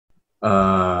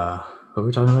What were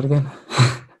we talking about again?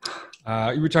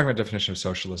 You were talking about definition of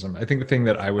socialism. I think the thing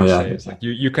that I Oh would yeah, say is like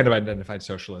you kind of identified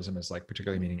socialism as like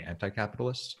particularly meaning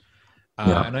anti-capitalist.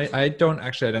 yeah, And I don't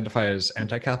actually identify as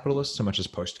anti-capitalist so much as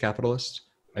post-capitalist.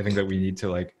 I think that we need to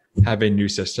like have a new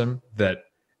system that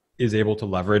is able to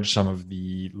leverage some of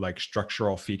the like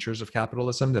structural features of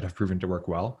capitalism that have proven to work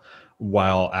well,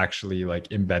 while actually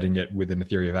like embedding it within a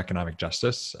theory of economic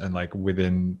justice and like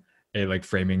within a like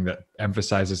framing that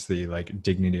emphasizes the like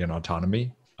dignity and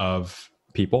autonomy of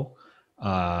people.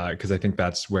 Because I think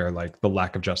that's where like the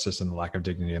lack of justice and the lack of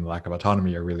dignity and the lack of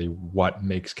autonomy are really what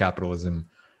makes capitalism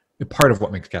part of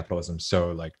what makes capitalism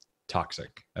so like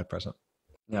toxic at present.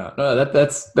 yeah. No,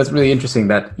 that's really interesting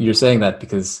that you're saying that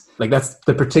because like that's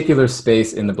the particular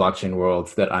space in the blockchain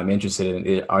world that I'm interested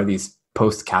in are these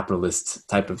post-capitalist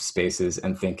type of spaces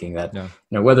and thinking that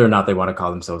Yeah. whether or not they want to call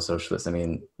themselves socialists, I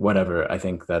mean whatever. I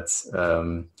think that's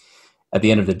at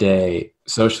the end of the day,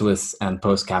 socialists and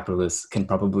post-capitalists can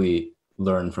probably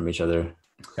learn from each other.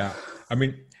 Yeah. I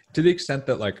mean, to the extent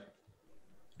that like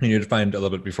you defined a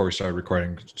little bit before we started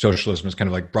recording, socialism is kind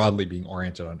of like broadly being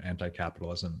oriented on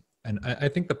anti-capitalism. And I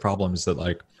think the problem is that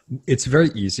like it's very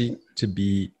easy to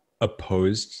be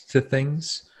opposed to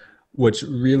things. What's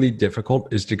really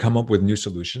difficult is to come up with new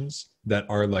solutions that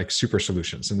are like super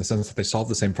solutions in the sense that they solve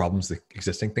the same problems the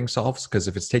existing thing solves. Because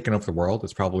if it's taken over the world,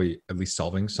 it's probably at least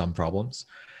solving some problems.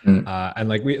 Mm. And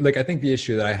like I think the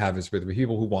issue that I have is with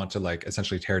people who want to like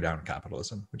essentially tear down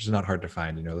capitalism, which is not hard to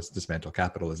find. Let's dismantle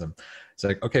capitalism. It's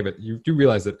like, okay, but you do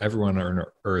realize that everyone on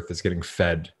Earth is getting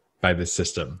fed by this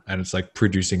system, and it's like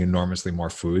producing enormously more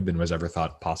food than was ever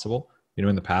thought possible.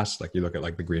 In the past, like you look at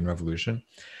like the Green Revolution,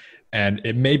 and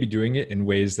it may be doing it in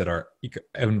ways that are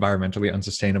environmentally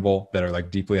unsustainable, that are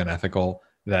like deeply unethical,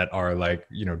 that are like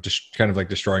just kind of like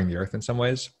destroying the Earth in some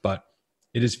ways, but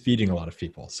it is feeding a lot of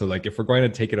people. So like if we're going to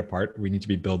take it apart, we need to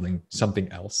be building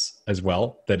something else as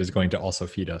well that is going to also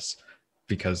feed us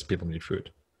because people need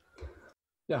food.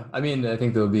 Yeah, I mean, I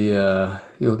think there'll be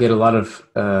you'll get a lot of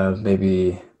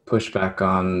maybe pushback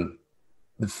on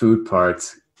the food part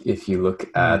if you look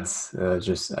at Mm.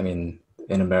 just, I mean,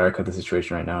 in America, the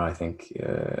situation right now, I think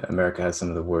America has some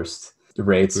of the worst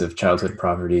rates Food of childhood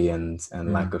poverty. poverty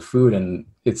and lack Mm. of food, and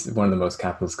it's one of the most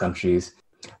capitalist countries.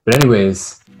 But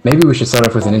anyways, maybe we should start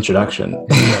off with an introduction.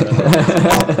 Yeah,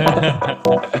 that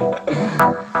makes sense.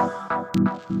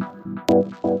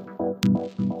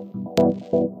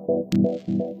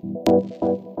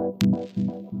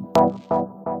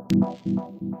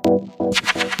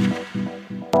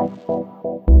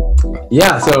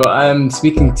 Yeah, so I'm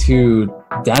speaking to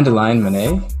Dandelion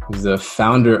Mané, who's the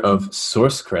founder of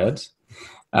SourceCred.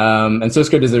 And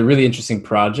SourceCred is a really interesting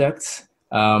project.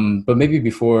 But maybe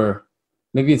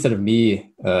instead of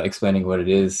me explaining what it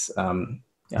is,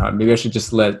 maybe I should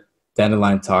just let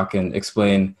Dandelion talk and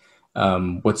explain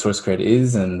what SourceCred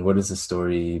is and what is the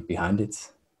story behind it.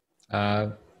 uh,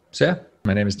 so yeah,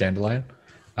 my name is Dandelion.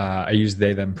 I use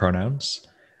they them pronouns.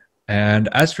 And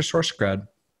as for SourceCred,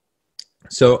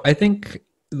 so I think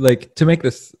like to make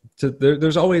this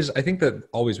there's always, I think that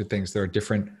always with things there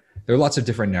are lots of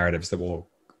different narratives that will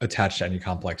attach to any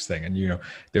complex thing. And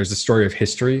there's a story of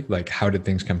history, like how did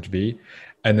things come to be,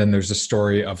 and then there's a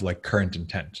story of like current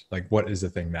intent, like what is the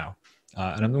thing now.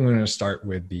 And I'm going to start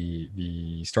with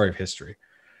the story of history,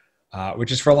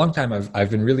 which is for a long time I've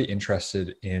been really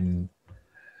interested in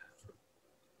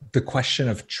the question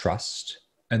of trust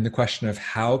and the question of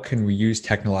how can we use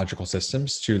technological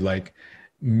systems to like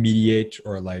mediate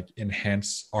or like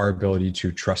enhance our ability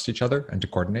to trust each other and to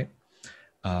coordinate.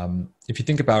 If you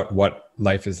think about what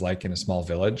life is like in a small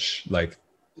village, like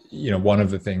one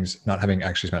of the things, not having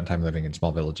actually spent time living in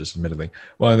small villages, admittedly,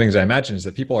 one of the things I imagine is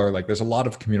that people are like, there's a lot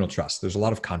of communal trust. There's a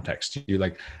lot of context. You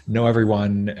like know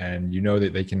everyone, and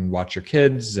that they can watch your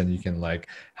kids, and you can like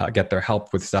get their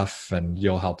help with stuff, and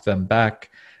you'll help them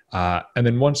back. And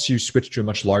then once you switch to a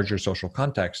much larger social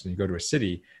context and you go to a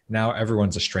city, now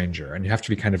everyone's a stranger, and you have to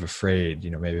be kind of afraid,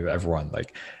 maybe of everyone.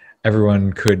 Like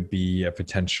everyone could be a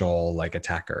potential like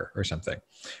attacker or something.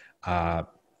 Uh,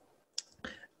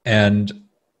 and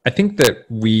I think that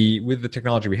with the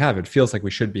technology we have, it feels like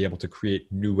we should be able to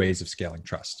create new ways of scaling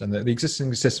trust. And the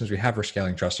existing systems we have for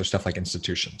scaling trust are stuff like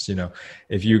institutions.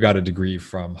 If you got a degree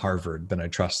from Harvard, then I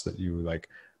trust that you like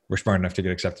were smart enough to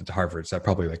get accepted to Harvard. So that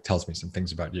probably like tells me some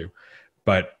things about you.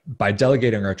 But by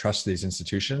delegating our trust to these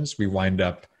institutions, we wind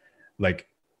up like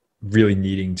really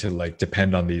needing to like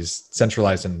depend on these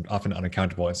centralized and often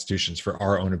unaccountable institutions for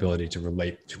our own ability to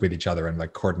relate with each other and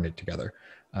like coordinate together.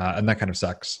 And that kind of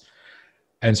sucks.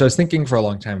 And so I was thinking for a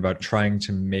long time about trying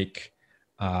to make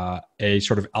a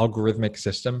sort of algorithmic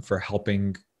system for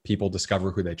helping people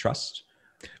discover who they trust.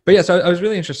 But yeah, so I was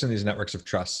really interested in these networks of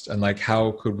trust and like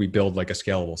how could we build like a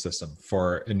scalable system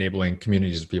for enabling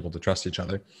communities of people to trust each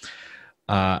other.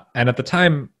 And at the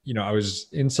time, you know, I was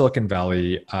in Silicon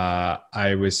Valley.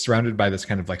 I was surrounded by this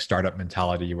kind of like startup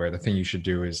mentality where the thing you should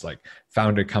do is like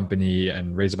found a company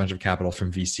and raise a bunch of capital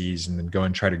from VCs and then go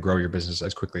and try to grow your business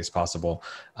as quickly as possible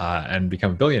and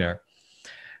become a billionaire.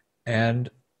 And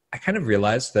I kind of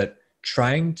realized that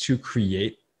trying to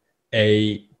create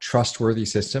a trustworthy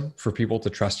system for people to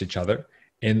trust each other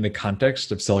in the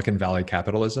context of Silicon Valley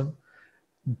capitalism,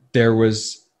 there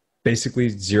was basically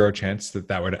zero chance that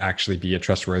that would actually be a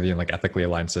trustworthy and like ethically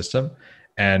aligned system.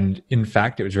 And in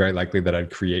fact, it was very likely that I'd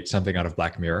create something out of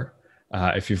Black Mirror.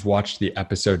 If you've watched the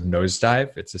episode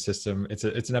Nosedive, it's a system, it's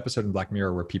an episode in Black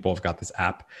Mirror where people have got this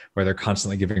app where they're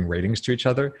constantly giving ratings to each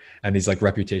other. And these like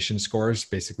reputation scores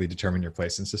basically determine your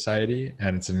place in society.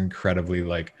 And it's an incredibly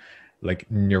like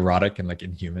neurotic and like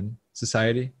inhuman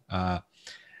society.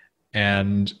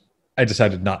 And I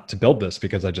decided not to build this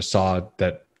because I just saw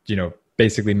that, you know,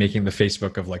 basically making the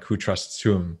Facebook of like who trusts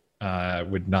whom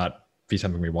would not be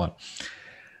something we want.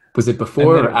 Was it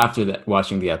before or after that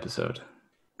watching the episode?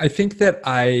 I think that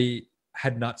I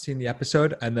had not seen the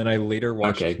episode, and then I later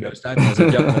watched Nosedive, and I was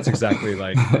like, "Yep, that's exactly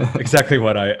like exactly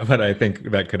what I think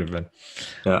that could have been."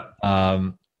 Yeah.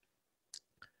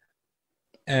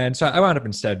 And so I wound up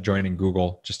instead joining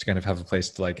Google just to kind of have a place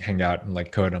to like hang out and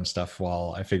like code on stuff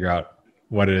while I figure out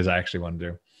what it is I actually want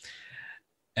to do.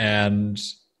 And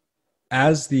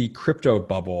as the crypto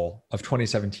bubble of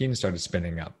 2017 started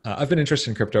spinning up, I've been interested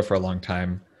in crypto for a long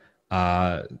time,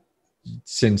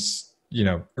 since, you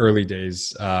know, early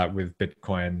days with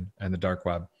Bitcoin and the dark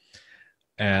web.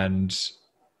 And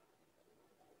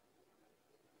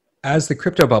as the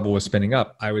crypto bubble was spinning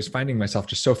up, I was finding myself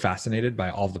just so fascinated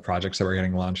by all of the projects that were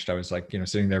getting launched. I was like, you know,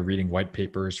 sitting there reading white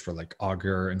papers for like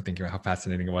Augur and thinking about how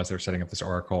fascinating it was. They were setting up this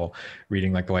Oracle,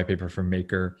 reading like the white paper from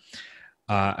Maker.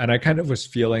 And I kind of was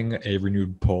feeling a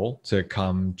renewed pull to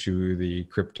come to the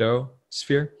crypto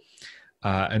sphere.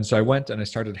 And so I went and I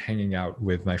started hanging out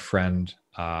with my friend,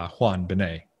 Juan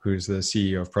Benet, who's the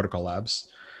CEO of Protocol Labs.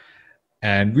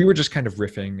 And we were just kind of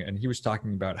riffing, and he was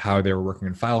talking about how they were working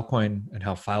on Filecoin and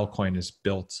how Filecoin is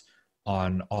built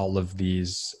on all of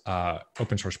these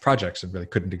open source projects and really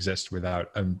couldn't exist without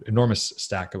an enormous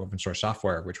stack of open source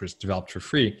software, which was developed for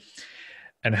free.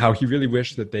 And how he really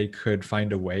wished that they could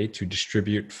find a way to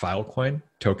distribute Filecoin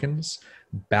tokens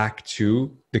back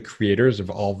to the creators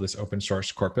of all of this open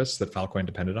source corpus that Filecoin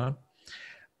depended on.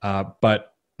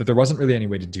 But that there wasn't really any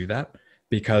way to do that,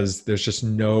 because there's just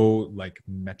no like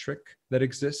metric that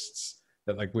exists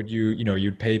that like, would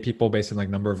you'd pay people based on like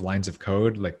number of lines of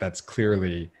code. Like that's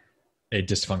clearly a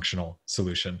dysfunctional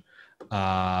solution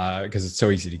because it's so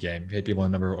easy to game. You pay people a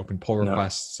number of open pull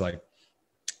requests. Like it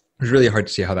was really hard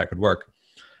to see how that could work.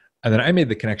 And then I made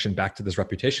the connection back to this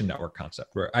reputation network concept,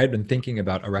 where I had been thinking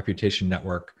about a reputation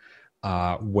network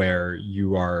where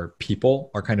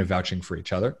people are kind of vouching for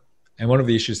each other. And one of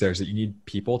the issues there is that you need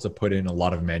people to put in a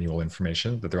lot of manual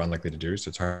information that they're unlikely to do. So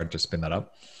it's hard to spin that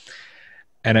up.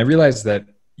 And I realized that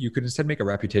you could instead make a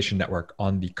reputation network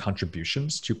on the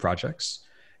contributions to projects.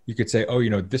 You could say, oh,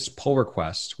 you know, this pull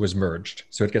request was merged,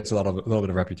 so it gets a little bit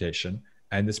of reputation.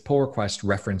 And this pull request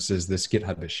references this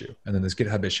GitHub issue. And then this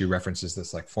GitHub issue references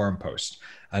this like forum post.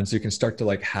 And so you can start to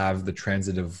like have the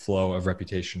transitive flow of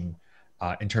reputation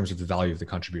in terms of the value of the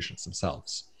contributions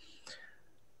themselves.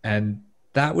 And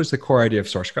that was the core idea of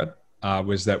SourceCred,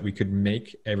 was that we could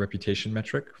make a reputation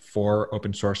metric for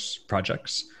open source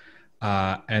projects,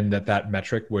 and that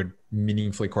metric would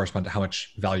meaningfully correspond to how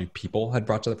much value people had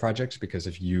brought to the project. Because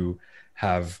if you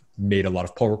have made a lot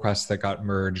of pull requests that got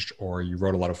merged, or you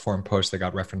wrote a lot of forum posts that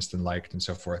got referenced and liked and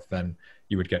so forth, then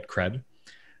you would get cred.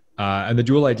 And the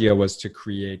dual idea was to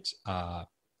create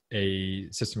a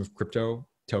system of crypto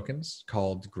tokens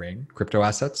called Grain, crypto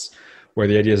assets, where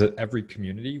the idea is that every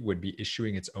community would be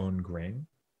issuing its own grain,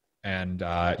 and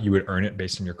you would earn it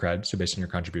based on your cred, so based on your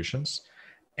contributions.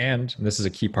 And this is a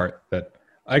key part that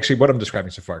actually what I'm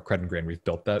describing so far, cred and grain, we've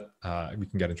built that. We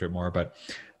can get into it more, but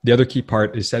the other key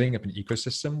part is setting up an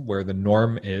ecosystem where the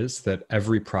norm is that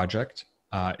every project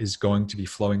is going to be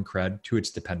flowing cred to its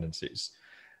dependencies.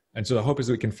 And so the hope is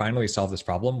that we can finally solve this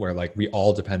problem where like we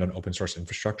all depend on open source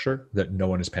infrastructure that no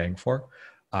one is paying for,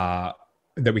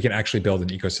 that we can actually build an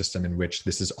ecosystem in which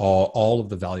this is all of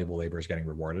the valuable labor is getting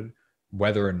rewarded,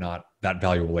 whether or not that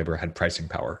valuable labor had pricing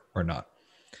power or not.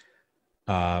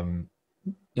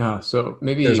 Yeah, so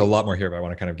maybe there's a lot more here, but I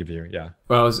want to kind of give you,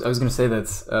 Well, I was going to say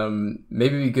that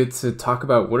maybe it'd be good to talk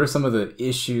about what are some of the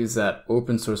issues that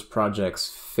open source projects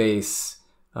face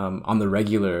on the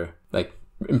regular, like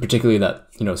in particularly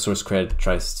that, SourceCred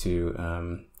tries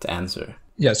to answer?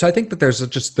 Yeah, so I think that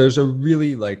there's a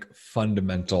really like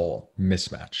fundamental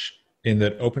mismatch in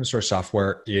that open source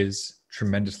software is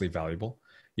tremendously valuable.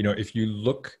 If you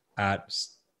look at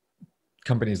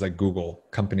companies like Google,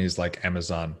 companies like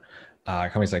Amazon,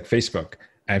 companies like Facebook,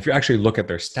 and if you actually look at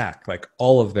their stack, like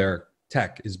all of their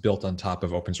tech is built on top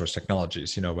of open source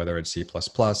technologies. Whether it's C++,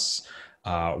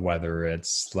 whether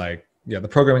it's like the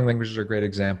programming languages are a great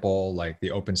example, like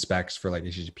the open specs for like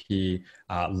HTTP.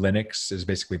 Linux is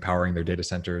basically powering their data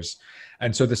centers,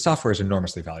 and so the software is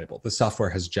enormously valuable. The software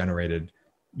has generated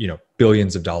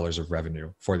billions of dollars of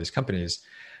revenue for these companies.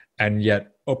 And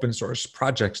yet open source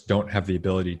projects don't have the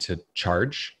ability to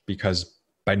charge because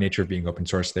by nature of being open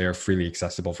source, they are freely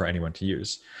accessible for anyone to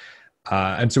use.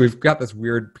 And so we've got this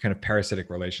weird kind of parasitic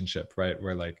relationship, right?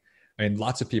 Where like,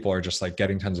 lots of people are just like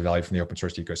getting tons of value from the open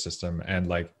source ecosystem and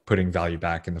like putting value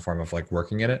back in the form of like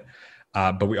working in it.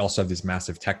 But we also have these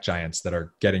massive tech giants that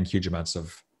are getting huge amounts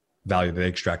of value that they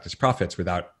extract as profits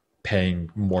without paying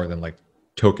more than like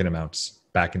token amounts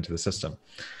back into the system.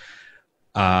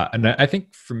 And I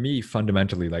think for me,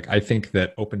 fundamentally, like I think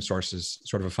that open source is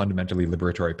sort of a fundamentally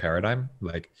liberatory paradigm.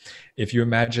 Like if you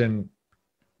imagine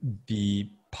the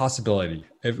possibility,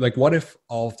 what if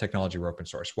all of technology were open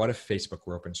source? What if Facebook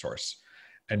were open source?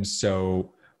 And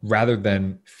so rather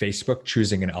than Facebook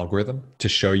choosing an algorithm to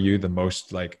show you the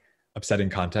most like upsetting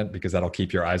content because that'll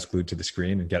keep your eyes glued to the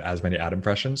screen and get as many ad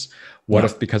impressions. What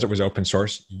if, because it was open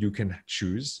source, you can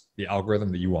choose the algorithm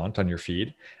that you want on your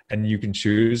feed, and you can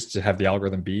choose to have the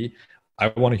algorithm be, I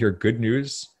want to hear good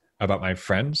news about my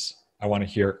friends. I want to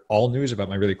hear all news about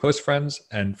my really close friends,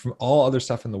 and from all other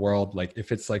stuff in the world, like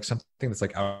if it's like something that's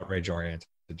like outrage oriented,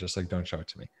 just like don't show it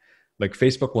to me. Like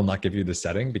Facebook will not give you this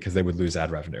setting because they would lose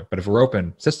ad revenue. But if we're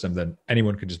open system, then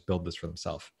anyone could just build this for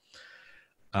themselves.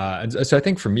 And so I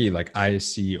think for me, like I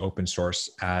see open source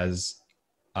as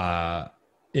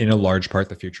in a large part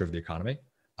the future of the economy.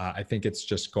 I think it's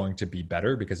just going to be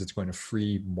better because it's going to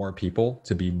free more people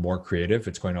to be more creative.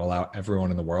 It's going to allow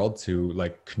everyone in the world to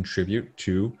like contribute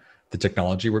to the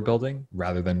technology we're building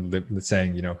rather than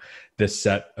saying, this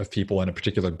set of people in a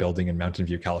particular building in Mountain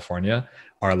View, California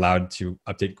are allowed to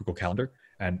update Google Calendar.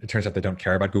 And it turns out they don't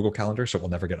care about Google Calendar, so it will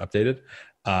never get updated.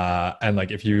 And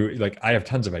like, if you like, I have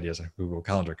tons of ideas on Google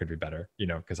Calendar could be better,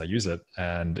 because I use it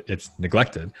and it's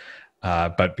neglected.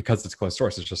 But because it's closed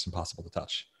source, it's just impossible to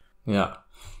touch. Yeah.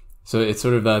 So it's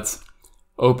sort of that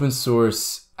open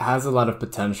source has a lot of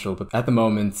potential, but at the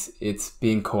moment it's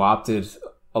being co-opted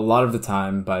a lot of the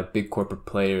time by big corporate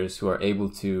players who are able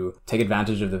to take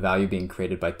advantage of the value being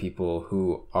created by people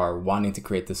who are wanting to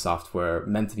create the software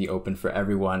meant to be open for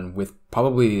everyone, with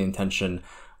probably the intention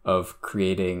of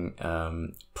creating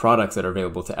products that are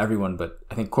available to everyone. But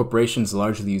I think corporations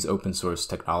largely use open source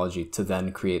technology to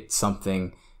then create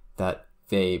something that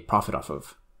they profit off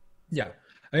of. Yeah.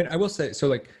 I will say, so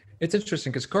like, it's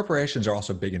interesting because corporations are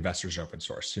also big investors in open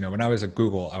source. When I was at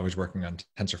Google, I was working on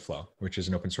TensorFlow, which is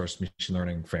an open source machine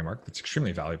learning framework that's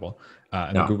extremely valuable.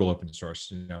 And the Google open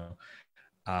source,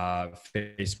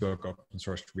 Facebook open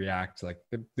source React, like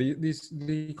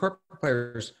the corporate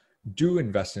players do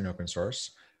invest in open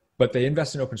source, but they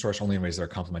invest in open source only in ways that are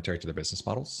complementary to their business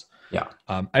models. Yeah.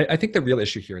 I think the real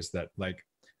issue here is that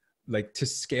like to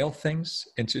scale things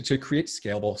and to create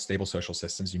scalable, stable social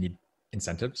systems, you need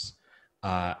incentives.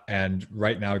 And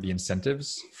right now, the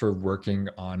incentives for working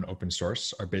on open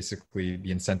source are basically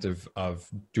the incentive of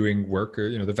doing work,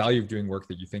 or the value of doing work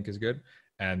that you think is good,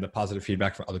 and the positive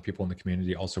feedback from other people in the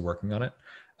community also working on it,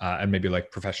 and maybe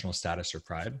like professional status or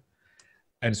pride.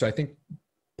 And so I think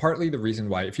partly the reason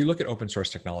why, if you look at open source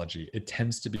technology, it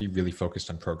tends to be really focused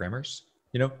on programmers.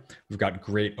 We've got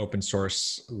great open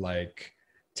source like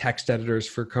text editors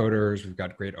for coders. We've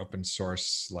got great open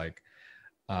source like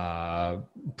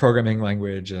programming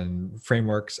language and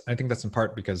frameworks. I think that's in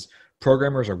part because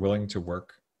programmers are willing to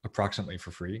work approximately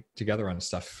for free together on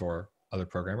stuff for other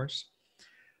programmers.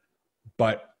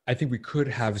 But I think we could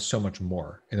have so much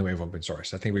more in the way of open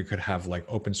source. I think we could have like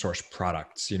open source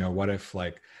products. What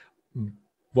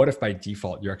if by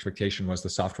default your expectation was the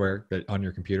software that on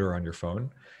your computer or on your phone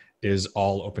is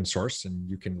all open source, and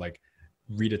you can like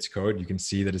read its code, you can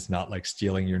see that it's not like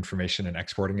stealing your information and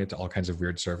exporting it to all kinds of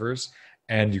weird servers,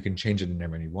 and you can change it in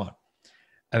any way you want.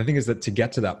 And the thing is that to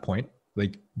get to that point,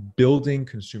 like building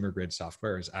consumer grade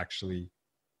software is actually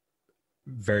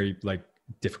very like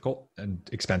difficult and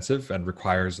expensive and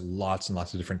requires lots and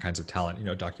lots of different kinds of talent,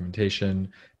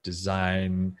 documentation,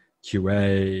 design,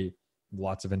 QA,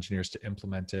 lots of engineers to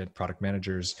implement it, product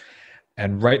managers.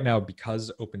 And right now,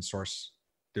 because open source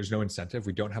there's no incentive.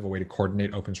 We don't have a way to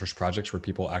coordinate open source projects where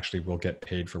people actually will get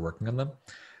paid for working on them.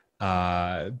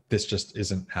 This just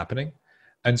isn't happening.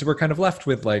 And so we're kind of left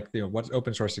with like, what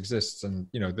open source exists, and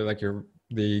they're like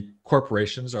the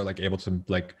corporations are like able to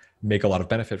like make a lot of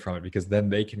benefit from it, because then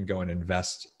they can go and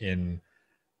invest in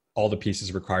all the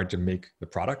pieces required to make the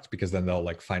product, because then they'll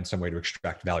like find some way to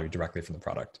extract value directly from the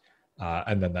product.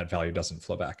 And then that value doesn't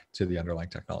flow back to the underlying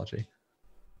technology.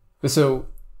 So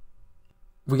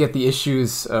we get the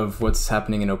issues of what's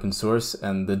happening in open source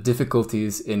and the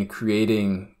difficulties in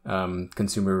creating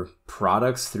consumer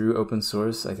products through open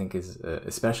source, I think is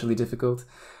especially difficult.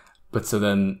 But so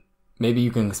then maybe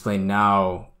you can explain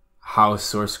now how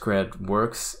SourceCred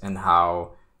works and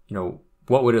how,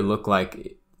 what would it look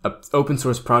like? An open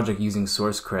source project using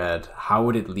SourceCred, how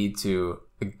would it lead to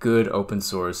a good open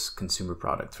source consumer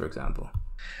product, for example?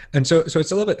 And so it's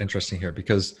a little bit interesting here,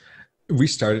 because we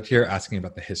started here asking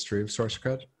about the history of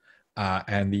SourceCred,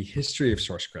 and the history of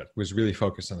SourceCred was really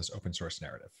focused on this open source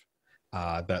narrative,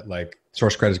 that like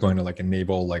SourceCred is going to like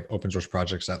enable like open source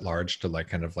projects at large to like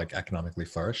kind of like economically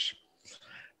flourish.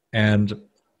 And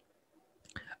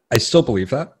I still believe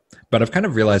that, but I've kind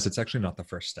of realized it's actually not the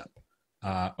first step.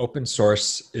 Open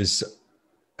source is,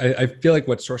 I feel like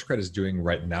what SourceCred is doing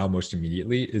right now most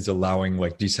immediately is allowing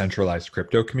like decentralized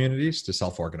crypto communities to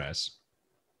self-organize.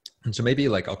 And so maybe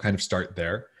like I'll kind of start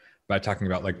there by talking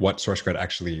about like what SourceCred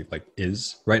actually like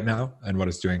is right now and what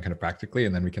it's doing kind of practically,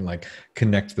 and then we can like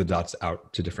connect the dots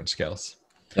out to different scales.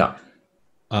 Yeah.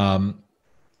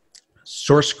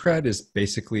 SourceCred is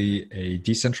basically a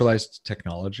decentralized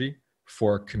technology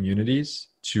for communities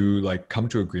to like come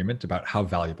to agreement about how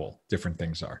valuable different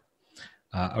things are.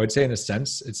 I would say in a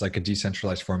sense, it's like a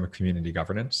decentralized form of community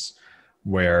governance,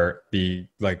 where the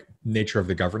like nature of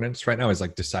the governance right now is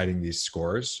like deciding these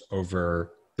scores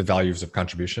over the values of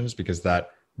contributions, because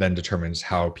that then determines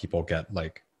how people get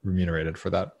like remunerated for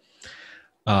that.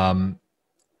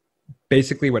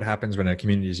 Basically what happens when a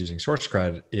community is using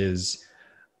SourceCred is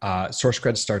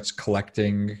SourceCred starts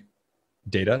collecting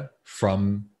data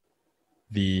from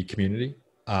the community,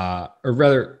 or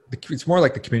rather, it's more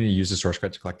like the community uses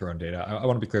SourceCred to collect their own data. I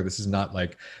want to be clear, this is not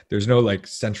like, there's no like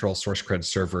central SourceCred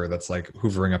server that's like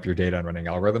hoovering up your data and running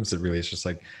algorithms. It really is just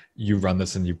like you run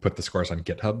this and you put the scores on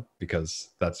GitHub, because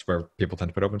that's where people tend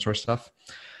to put open source stuff.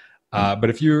 But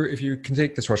if you can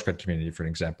take the SourceCred community for an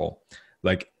example,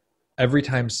 like every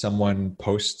time someone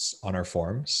posts on our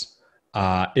forums,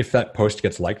 if that post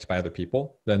gets liked by other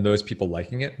people, then those people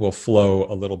liking it will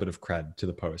flow a little bit of cred to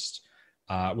the post.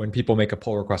 When people make a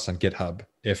pull request on GitHub,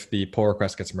 if the pull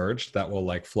request gets merged, that will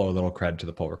like flow a little cred to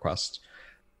the pull request.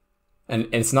 And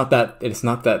it's not that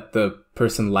the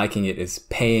person liking it is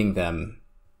paying them.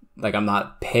 Like I'm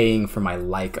not paying for my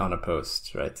like on a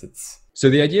post, right? So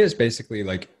the idea is basically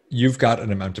like you've got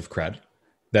an amount of cred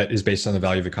that is based on the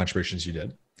value of the contributions you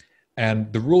did.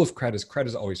 And the rule of cred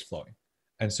is always flowing.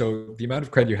 And so the amount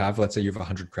of cred you have, let's say you have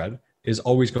 100 cred, is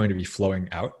always going to be flowing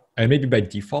out. And maybe by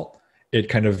default, it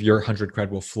kind of, your 100 cred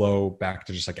will flow back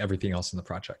to just like everything else in the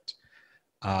project.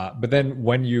 But then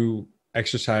when you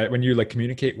like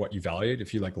communicate what you valued,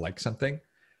 if you like something,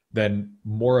 then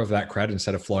more of that cred,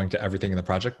 instead of flowing to everything in the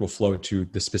project, will flow to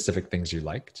the specific things you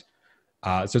liked.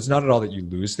 So it's not at all that you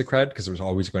lose the cred, because it was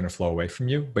always going to flow away from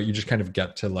you, but you just kind of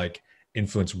get to like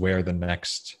influence where the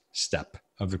next step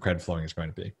of the cred flowing is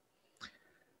going to be.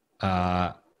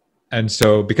 And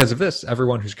so because of this,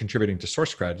 everyone who's contributing to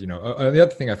SourceCred, the other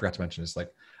thing I forgot to mention is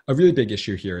like a really big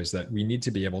issue here is that we need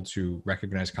to be able to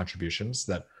recognize contributions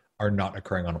that are not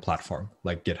occurring on a platform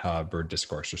like GitHub or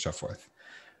Discourse or so forth.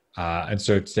 And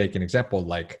so to take an example,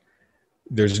 like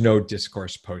there's no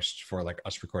Discourse post for like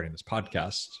us recording this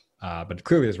podcast, but it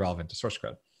clearly is relevant to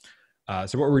SourceCred.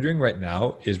 So what we're doing right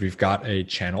now is we've got a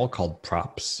channel called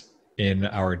props in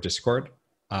our Discord,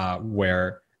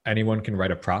 where anyone can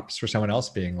write a props for someone else,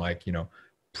 being like,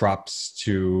 props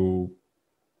to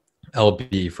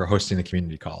LB for hosting the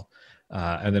community call.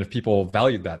 And then if people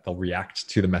valued that, they'll react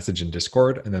to the message in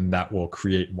Discord, and then that will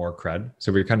create more cred.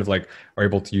 So we kind of like are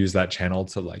able to use that channel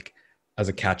to like as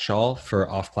a catch-all for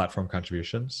off-platform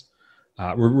contributions.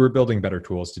 We're building better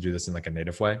tools to do this in like a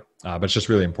native way, but it's just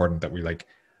really important that we like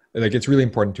it's really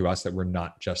important to us that we're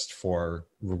not just for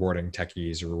rewarding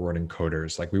techies or rewarding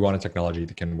coders. Like we want a technology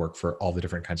that can work for all the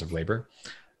different kinds of labor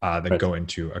that go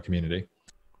into a community.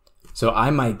 So I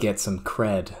might get some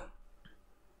cred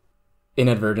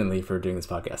inadvertently for doing this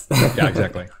podcast. Yeah,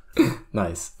 exactly.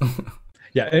 Nice.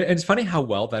 Yeah, and it's funny how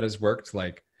well that has worked.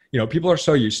 Like, people are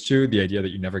so used to the idea that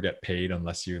you never get paid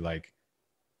unless you like,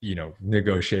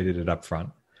 negotiated it up front.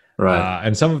 Right.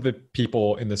 And some of the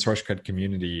people in the SourceCred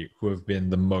community who have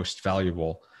been the most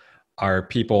valuable are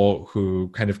people who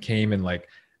kind of came and like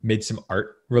made some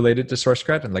art related to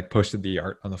SourceCred and like posted the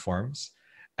art on the forums,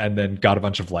 and then got a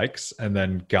bunch of likes, and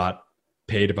then got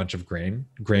paid a bunch of grain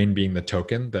being the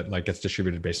token that like gets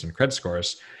distributed based on cred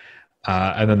scores.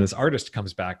 And then this artist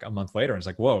comes back a month later and is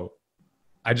like, whoa,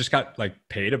 I just got like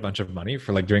paid a bunch of money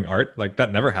for like doing art. Like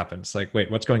that never happens. Like,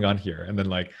 wait, what's going on here? And then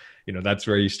like, that's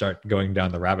where you start going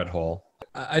down the rabbit hole.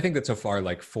 I think that so far,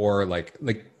 like for like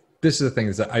this is the thing,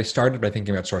 is that I started by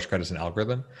thinking about SourceCred as an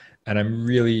algorithm, and I'm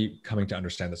really coming to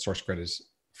understand that SourceCred is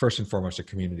first and foremost a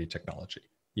community technology.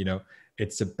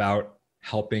 It's about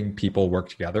helping people work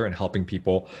together and helping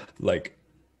people like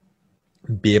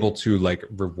be able to like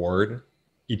reward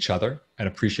each other and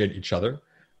appreciate each other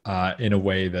in a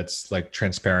way that's like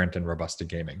transparent and robust to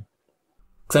gaming.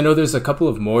 Because I know there's a couple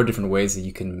of more different ways that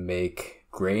you can make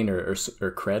grain or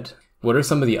cred. What are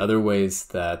some of the other ways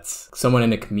that someone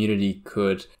in a community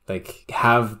could like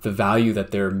have the value that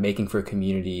they're making for a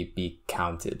community be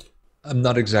counted? I'm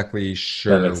not exactly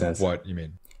sure what you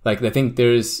mean. Like, I think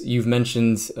you've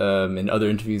mentioned in other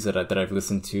interviews that I've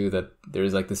listened to that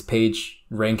there's like this page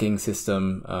ranking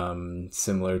system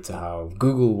similar to how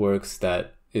Google works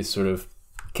that is sort of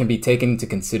can be taken into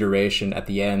consideration at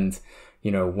the end,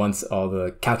 once all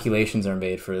the calculations are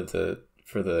made for the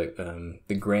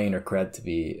grain or cred to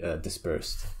be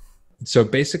dispersed. So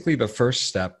basically the first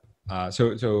step,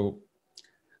 so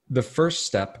the first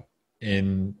step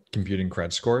in computing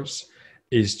cred scores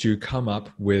is to come up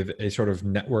with a sort of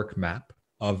network map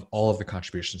of all of the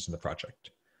contributions in the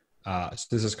project. So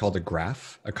this is called a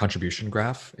graph, a contribution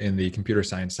graph in the computer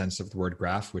science sense of the word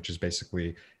graph, which is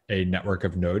basically a network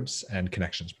of nodes and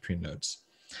connections between nodes.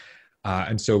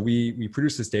 And so we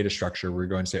produce this data structure where we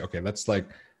go and say, okay, let's like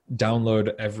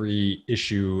download every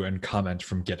issue and comment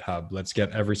from GitHub. Let's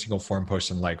get every single forum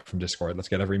post and like from Discord. Let's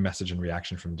get every message and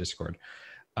reaction from Discord.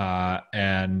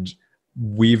 And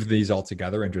weave these all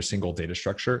together into a single data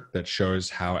structure that shows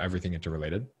how everything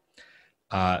interrelated.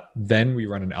 Then we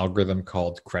run an algorithm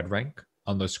called CredRank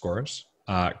on those scores.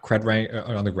 CredRank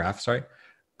on the graph, sorry.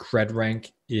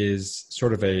 CredRank is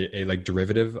sort of a like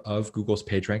derivative of Google's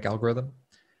PageRank algorithm.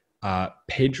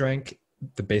 PageRank,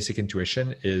 the basic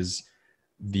intuition is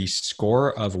the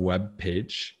score of a web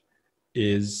page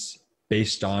is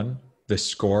based on the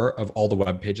score of all the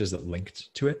web pages that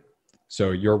linked to it.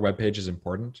 So your web page is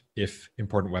important if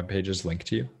important web pages link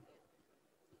to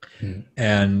you.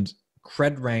 And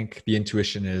CredRank, the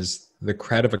intuition is the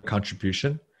cred of a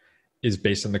contribution is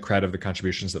based on the cred of the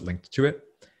contributions that linked to it.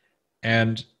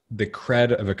 And the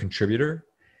cred of a contributor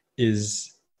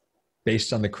is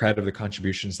based on the cred of the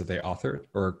contributions that they authored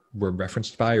or were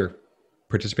referenced by or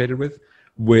participated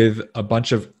with a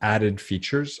bunch of added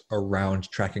features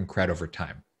around tracking cred over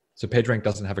time. So PageRank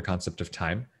doesn't have a concept of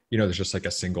time. There's just like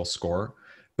a single score,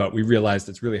 but we realized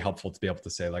it's really helpful to be able to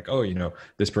say like, oh,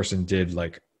 this person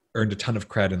earned a ton of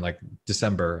cred in like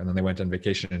December, and then they went on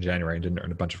vacation in January and didn't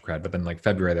earn a bunch of cred, but then like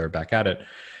February, they were back at it,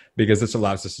 because this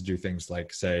allows us to do things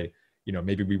like say,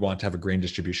 maybe we want to have a grain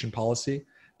distribution policy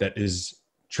that is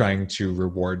trying to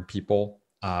reward people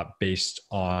based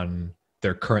on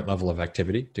their current level of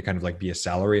activity to kind of like be a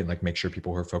salary and like make sure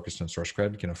people who are focused on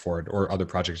SourceCred can afford, or other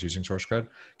projects using SourceCred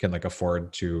can like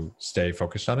afford to stay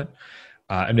focused on it.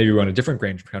 And maybe we want a different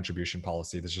grain contribution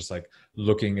policy that's just like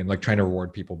looking and like trying to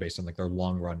reward people based on like their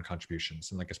long run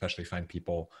contributions, and like especially find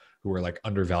people who were like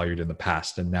undervalued in the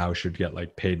past and now should get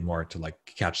like paid more to like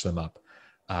catch them up.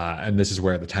 And this is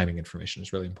where the timing information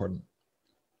is really important.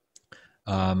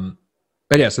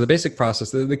 But yeah, so the basic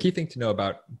process, the key thing to know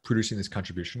about producing this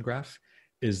contribution graph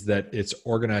is that it's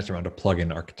organized around a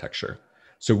plugin architecture.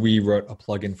 So we wrote a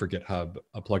plugin for GitHub,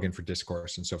 a plugin for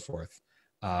Discourse, and so forth.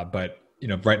 But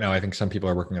right now I think some people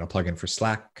are working on a plugin for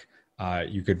Slack.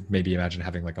 You could maybe imagine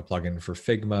having like a plugin for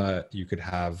Figma. You could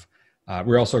have.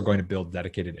 We're also going to build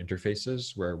dedicated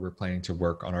interfaces where we're planning to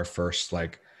work on our first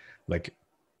like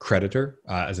creditor,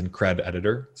 as in cred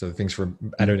editor. So things for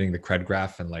editing the cred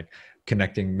graph and like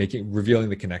connecting, revealing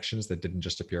the connections that didn't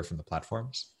just appear from the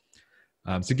platforms.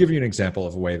 So give you an example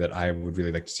of a way that I would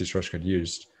really like to see SourceCred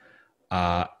used.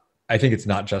 I think it's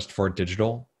not just for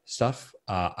digital stuff.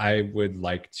 I would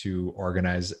like to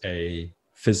organize a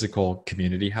physical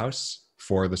community house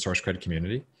for the SourceCred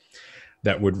community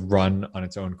that would run on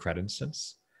its own cred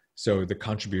instance. So the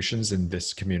contributions in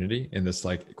this community, in this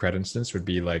like cred instance, would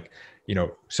be like,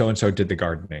 so-and-so did the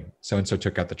gardening, so-and-so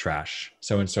took out the trash,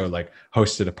 so-and-so like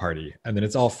hosted a party. And then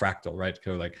it's all fractal, right?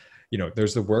 So like,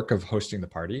 there's the work of hosting the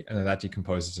party, and then that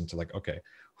decomposes into like, okay,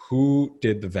 who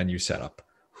did the venue setup?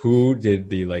 who did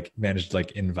the like managed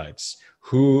like invites,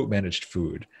 who managed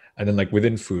food. And then like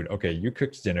within food, okay, you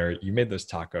cooked dinner, you made those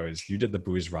tacos, you did the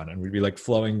booze run, and we'd be like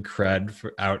flowing cred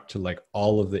out to like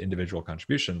all of the individual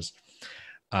contributions,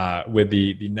 with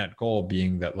the net goal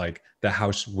being that like the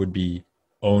house would be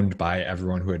owned by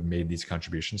everyone who had made these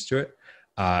contributions to it,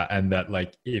 and that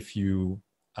like if you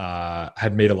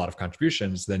had made a lot of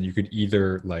contributions, then you could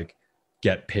either like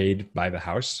get paid by the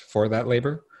house for that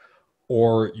labor,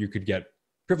 or you could get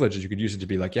privileges. You could use it to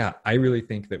be like, yeah, I really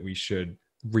think that we should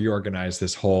reorganize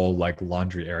this whole like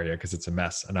laundry area because it's a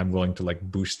mess, and I'm willing to like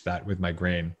boost that with my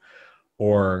grain.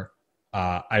 Or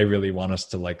I really want us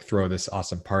to like throw this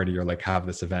awesome party or like have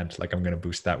this event, like I'm going to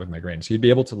boost that with my grain. So you'd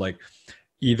be able to like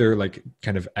either like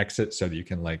kind of exit so that you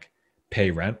can like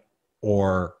pay rent,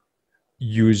 or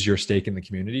use your stake in the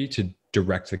community to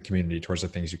direct the community towards the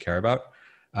things you care about.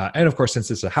 And of course, since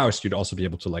it's a house, you'd also be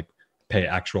able to like pay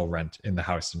actual rent in the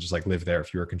house and just like live there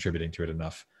if you were contributing to it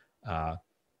enough.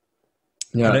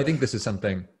 Yeah. And I think this is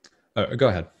something, go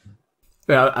ahead.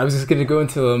 Yeah, I was just going to go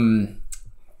into,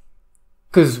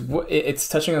 because it's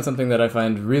touching on something that I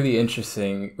find really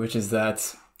interesting, which is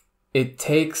that it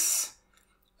takes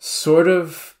sort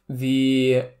of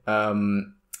the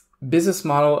business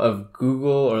model of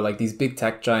Google or like these big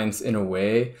tech giants in a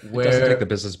way where... It doesn't take the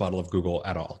business model of Google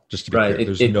at all, just to be clear.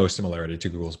 There's no similarity to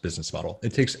Google's business model.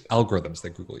 It takes algorithms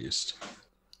that Google used.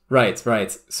 Right.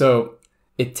 So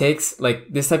it takes like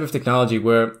this type of technology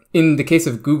where in the case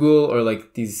of Google or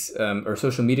like these or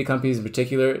social media companies in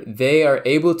particular, they are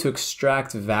able to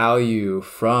extract value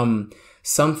from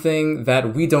something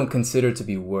that we don't consider to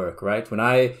be work, right?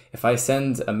 If I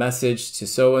send a message to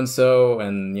so-and-so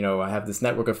and, you know, I have this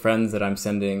network of friends that I'm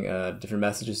sending different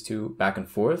messages to back and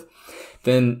forth,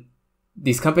 then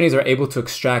these companies are able to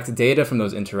extract data from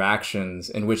those interactions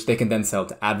in which they can then sell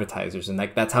to advertisers. And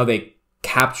like, that's how they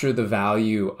capture the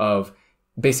value of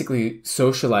basically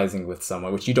socializing with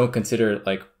someone, which you don't consider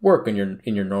like work in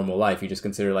your normal life. You just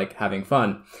consider like having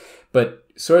fun. But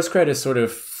SourceCred is sort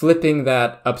of flipping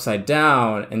that upside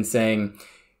down and saying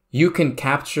you can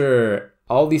capture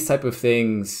all these type of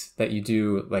things that you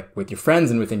do like with your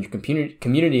friends and within your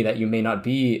community that you may not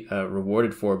be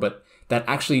rewarded for, but that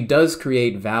actually does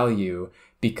create value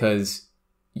because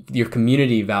your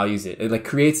community values it. It like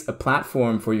creates a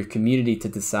platform for your community to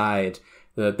decide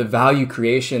the value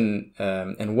creation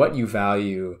and what you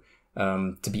value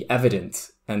to be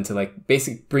evident and to like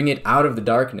basically bring it out of the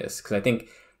darkness. Because I think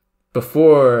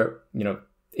before, you know,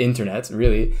 internet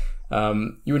really,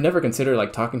 you would never consider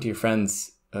like talking to your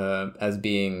friends as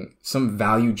being some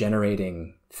value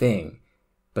generating thing.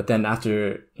 But then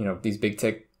after, you know, these big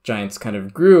tech giants kind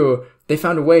of grew, they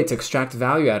found a way to extract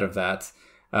value out of that.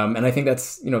 And I think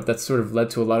that's sort of led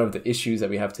to a lot of the issues that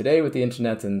we have today with the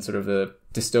internet and sort of the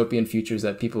dystopian futures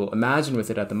that people imagine with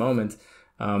it at the moment.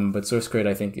 But SourceCred,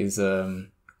 I think, is a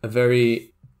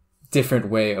very different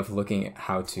way of looking at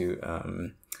how to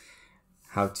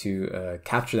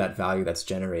capture that value that's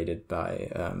generated by,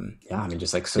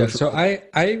 just like social. Yeah, so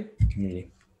I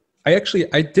community.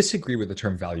 I disagree with the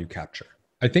term value capture.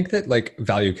 I think that like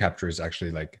value capture is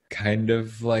actually like kind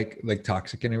of like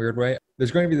toxic in a weird way. There's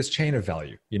going to be this chain of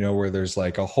value, you know, where there's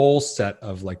like a whole set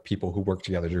of like people who work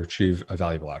together to achieve a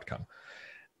valuable outcome.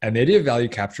 And the idea of value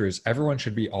capture is everyone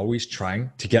should be always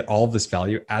trying to get all of this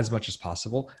value as much as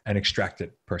possible and extract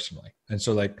it personally. And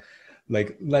so like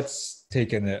let's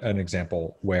take an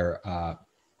example where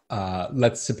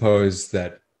let's suppose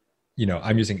that, you know,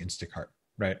 I'm using Instacart,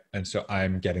 right? And so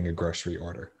I'm getting a grocery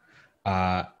order.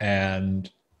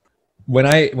 And when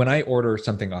I order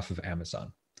something off of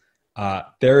Amazon,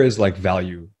 there is like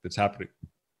value that's happening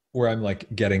where I'm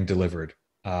like getting delivered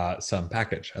some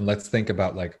package. And let's think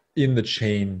about like in the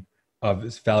chain of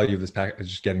this value of this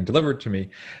package getting delivered to me,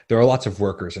 there are lots of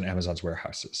workers in Amazon's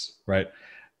warehouses, right?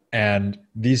 And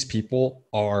these people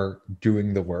are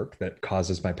doing the work that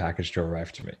causes my package to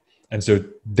arrive to me. And so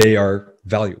they are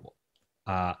valuable.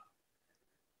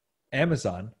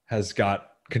 Amazon has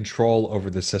got control over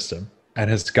the system and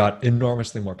has got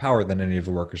enormously more power than any of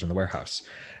the workers in the warehouse.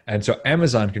 And so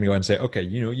Amazon can go and say, okay,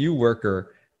 you know, you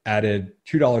worker added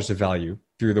 $2 of value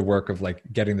through the work of like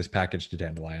getting this package to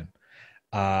Dandelion.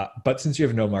 But since you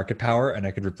have no market power and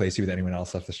I could replace you with anyone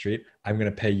else off the street, I'm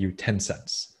going to pay you 10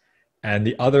 cents. And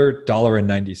the other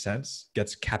 $1.90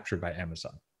 gets captured by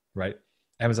Amazon, right?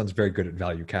 Amazon's very good at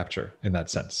value capture in that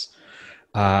sense.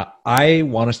 I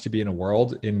want us to be in a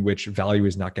world in which value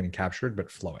is not getting captured,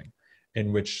 but flowing,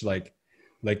 in which like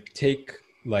take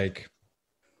like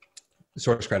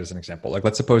SourceCred is an example. Like,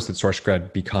 let's suppose that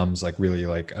SourceCred becomes like really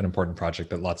like an important project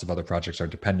that lots of other projects are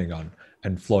depending on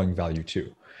and flowing value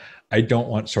to. I don't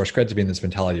want SourceCred to be in this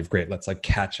mentality of great, let's like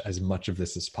catch as much of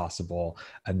this as possible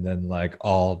and then like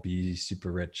all be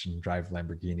super rich and drive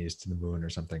Lamborghinis to the moon or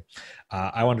something.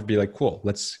 I want to be like, cool,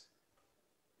 let's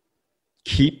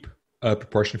keep a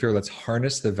proportion of here. Let's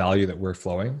harness the value that we're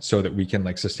flowing so that we can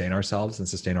like sustain ourselves and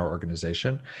sustain our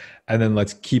organization. And then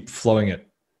let's keep flowing it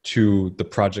to the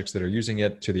projects that are using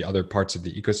it, to the other parts of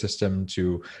the ecosystem,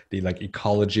 to the like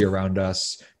ecology around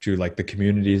us, to like the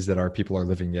communities that our people are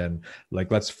living in.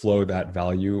 Like, let's flow that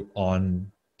value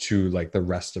on to like the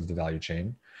rest of the value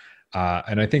chain.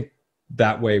 And I think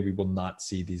that way we will not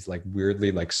see these like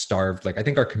weirdly like starved, like I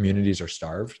think our communities are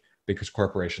starved because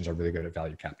corporations are really good at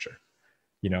value capture.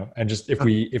 And just if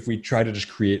we try to just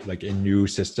create like a new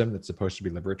system that's supposed to be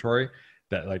liberatory,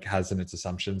 that like has in its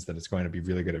assumptions that it's going to be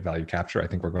really good at value capture, I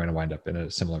think we're going to wind up in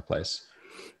a similar place.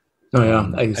 Oh yeah,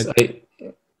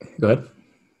 go ahead.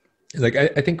 Like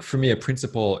I think for me, a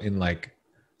principle in like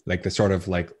the sort of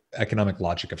like economic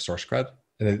logic of SourceCred,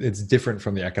 and it's different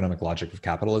from the economic logic of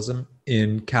capitalism.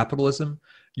 In capitalism,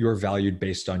 you're valued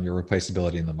based on your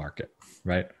replaceability in the market,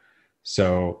 right?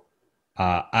 So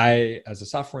I, as a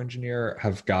software engineer,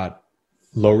 have got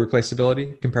low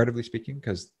replaceability, comparatively speaking,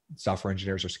 because software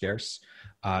engineers are scarce.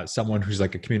 Someone who's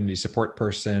like a community support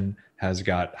person has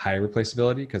got high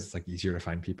replaceability because it's like easier to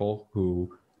find people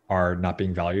who are not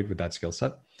being valued with that skill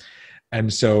set.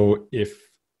 And so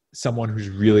if someone who's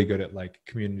really good at like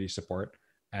community support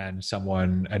and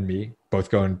someone and me both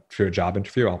go into a job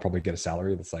interview, I'll probably get a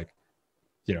salary that's like,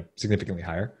 significantly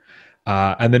higher.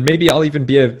 And then maybe I'll even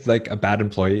be a bad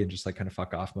employee and just like kind of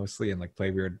fuck off mostly and like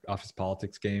play weird office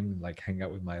politics game and like hang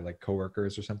out with my like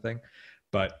coworkers or something.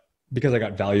 But because I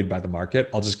got valued by the market,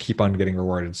 I'll just keep on getting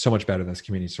rewarded so much better than this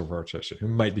community support person who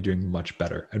might be doing much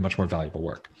better and much more valuable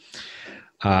work.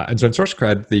 And so in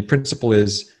SourceCred, the principle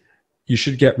is you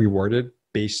should get rewarded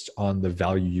based on the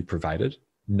value you provided,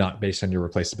 not based on your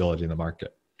replaceability in the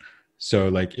market. So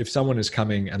like if someone is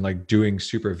coming and like doing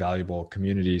super valuable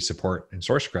community support in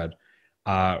SourceCred,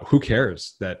 who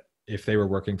cares that if they were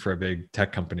working for a big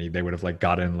tech company, they would have like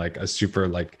gotten like a super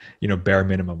like, bare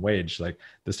minimum wage. Like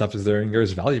the stuff is there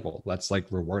is valuable. Let's like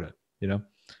reward it,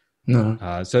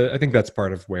 No. So I think that's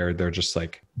part of where they're just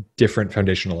like different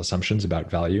foundational assumptions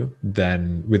about value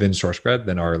than within SourceCred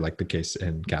than are like the case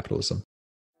in capitalism.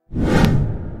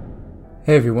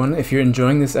 Hey everyone, if you're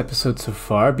enjoying this episode so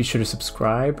far, be sure to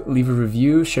subscribe, leave a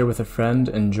review, share with a friend,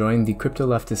 and join the crypto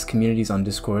leftist communities on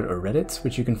Discord or Reddit,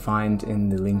 which you can find in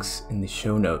the links in the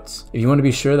show notes. If you want to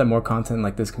be sure that more content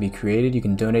like this can be created, you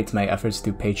can donate to my efforts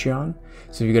through Patreon.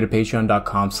 So if you go to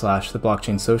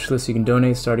patreon.com/theblockchainsocialist, you can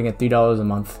donate starting at $3 a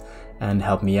month and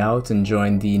help me out and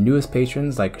join the newest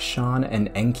patrons like Sean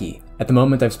and Enki. At the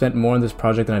moment, I've spent more on this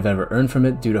project than I've ever earned from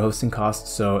it due to hosting costs,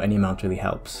 so any amount really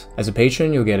helps. As a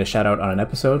patron, you'll get a shout out on an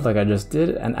episode like I just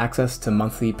did, and access to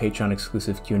monthly Patreon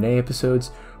exclusive Q&A episodes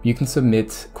where you can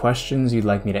submit questions you'd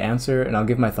like me to answer, and I'll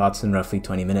give my thoughts in roughly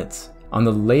 20 minutes. On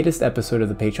the latest episode of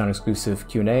the Patreon exclusive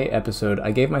Q&A episode,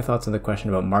 I gave my thoughts on the question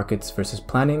about markets versus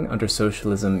planning under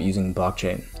socialism using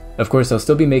blockchain. Of course, I'll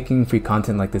still be making free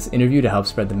content like this interview to help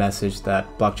spread the message that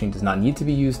blockchain does not need to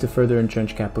be used to further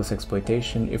entrench capitalist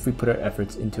exploitation if we put our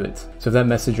efforts into it. So if that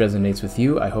message resonates with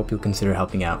you, I hope you'll consider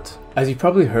helping out. As you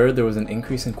probably heard, there was an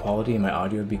increase in quality in my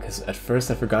audio because at first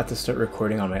I forgot to start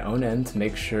recording on my own end to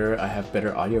make sure I have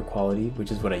better audio quality, which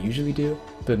is what I usually do.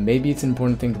 But maybe it's an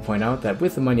important thing to point out that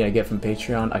with the money I get from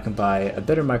Patreon, I can buy a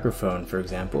better microphone, for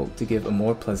example, to give a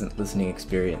more pleasant listening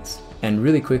experience. And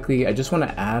really quickly, I just want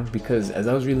to add, because as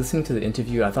I was re-listening to the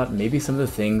interview, I thought maybe some of the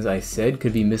things I said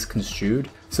could be misconstrued.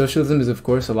 Socialism is of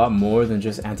course a lot more than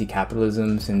just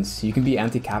anti-capitalism, since you can be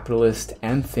anti-capitalist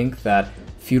and think that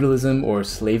feudalism or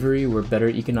slavery were better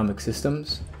economic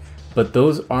systems, but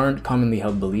those aren't commonly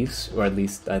held beliefs, or at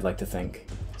least I'd like to think.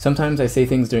 Sometimes I say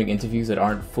things during interviews that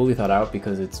aren't fully thought out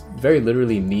because it's very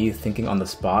literally me thinking on the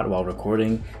spot while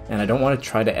recording, and I don't want to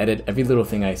try to edit every little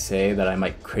thing I say that I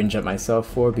might cringe at myself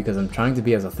for because I'm trying to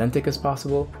be as authentic as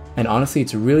possible, and honestly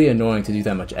it's really annoying to do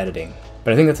that much editing.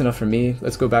 But I think that's enough for me.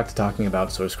 Let's go back to talking about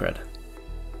SourceCred.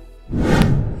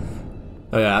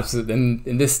 Oh yeah, absolutely.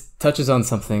 And this touches on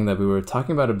something that we were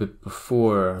talking about a bit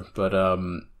before, but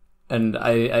and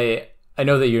I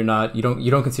know that you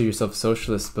don't consider yourself a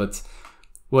socialist, but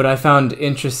what I found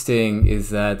interesting is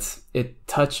that it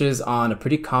touches on a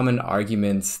pretty common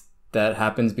argument that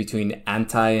happens between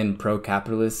anti and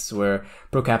pro-capitalists, where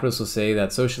pro-capitalists will say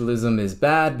that socialism is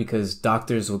bad because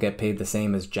doctors will get paid the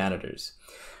same as janitors.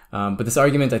 But this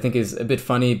argument I think is a bit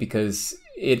funny because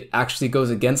it actually goes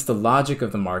against the logic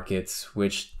of the markets,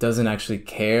 which doesn't actually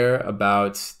care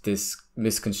about this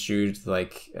misconstrued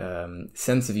like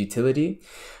sense of utility.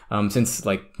 Since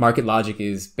like market logic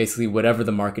is basically whatever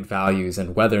the market values,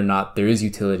 and whether or not there is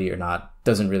utility or not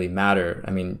doesn't really matter.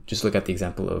 I mean, just look at the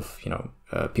example of,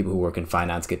 people who work in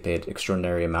finance get paid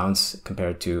extraordinary amounts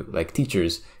compared to like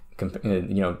teachers.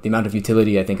 The amount of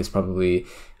utility I think is probably,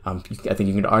 I think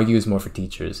you could argue is more for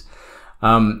teachers.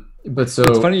 But so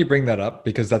it's funny you bring that up,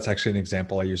 because that's actually an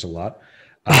example I use a lot.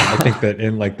 I think that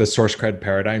in like the SourceCred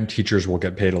paradigm, teachers will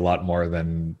get paid a lot more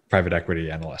than private equity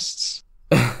analysts.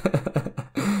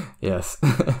 Yes.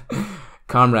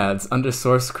 Comrades, under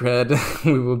SourceCred,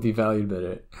 we will be valued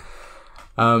better.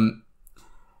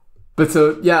 But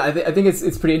so, yeah, I think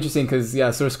it's pretty interesting because, yeah,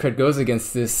 SourceCred goes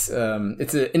against this.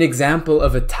 It's an example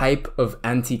of a type of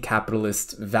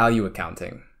anti-capitalist value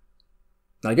accounting.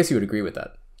 I guess you would agree with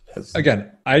that.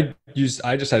 Again, I just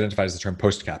identify as the term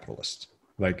post-capitalist.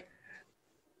 Like,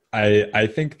 I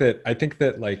think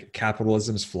that like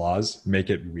capitalism's flaws make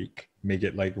it weak, make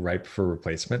it like ripe for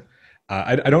replacement.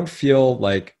 I don't feel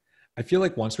like, I feel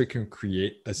like once we can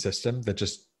create a system that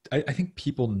just, I think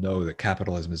people know that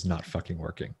capitalism is not fucking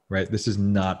working, right? This is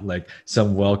not like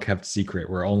some well-kept secret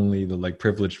where only the like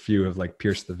privileged few have like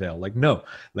pierced the veil. Like, no,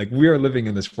 like we are living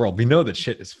in this world. We know that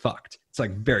shit is fucked. It's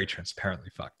like very transparently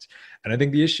fucked. And I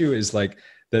think the issue is like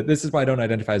that. This is why I don't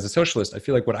identify as a socialist. I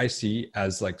feel like what I see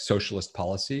as like socialist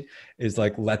policy is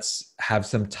like, let's have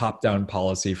some top-down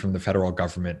policy from the federal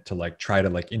government to like try to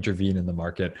like intervene in the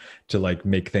market to like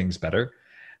make things better.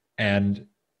 And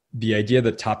the idea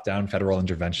that top-down federal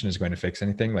intervention is going to fix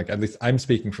anything, like at least I'm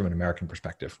speaking from an American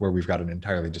perspective, where we've got an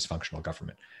entirely dysfunctional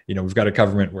government. We've got a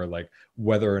government where like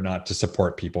whether or not to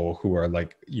support people who are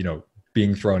like,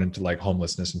 being thrown into like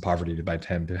homelessness and poverty by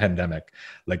pandemic,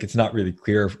 like it's not really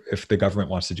clear if the government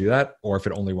wants to do that or if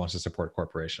it only wants to support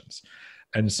corporations.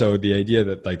 And so the idea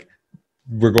that like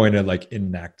we're going to like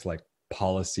enact like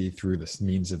policy through this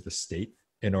means of the state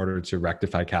in order to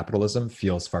rectify capitalism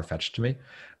feels far-fetched to me.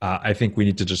 I think we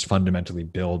need to just fundamentally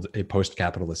build a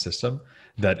post-capitalist system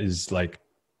that is like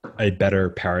a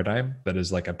better paradigm, that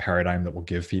is like a paradigm that will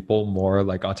give people more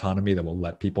like autonomy, that will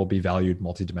let people be valued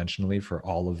multidimensionally for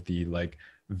all of the like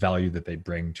value that they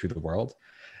bring to the world.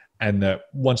 And that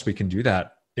once we can do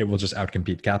that, it will just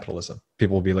outcompete capitalism.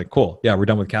 People will be like, cool, yeah, we're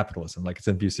done with capitalism. Like it's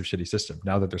an abusive, shitty system.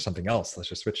 Now that there's something else, let's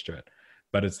just switch to it.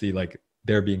 But it's the like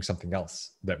there being something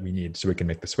else that we need so we can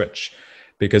make the switch.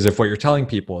 Because if what you're telling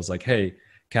people is like, hey,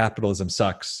 capitalism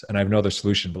sucks and I have no other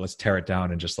solution, but let's tear it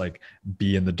down and just like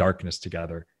be in the darkness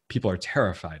together, people are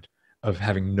terrified of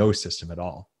having no system at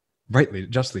all. Rightly,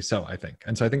 justly so, I think.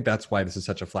 And so I think that's why this is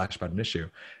such a flash button issue.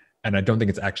 And I don't think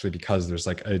it's actually because there's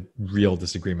like a real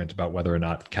disagreement about whether or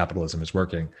not capitalism is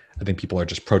working. I think people are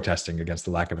just protesting against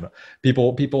the lack of it.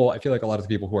 People, I feel like a lot of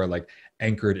the people who are like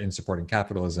anchored in supporting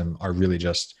capitalism are really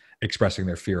just expressing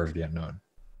their fear of the unknown.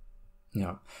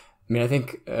 Yeah. I mean, I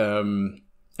think,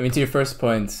 to your first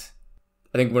point,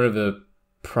 I think one of the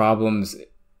problems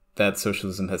that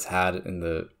socialism has had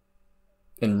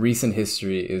in recent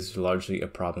history is largely a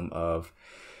problem of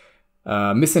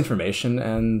misinformation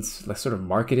and like sort of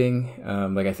marketing.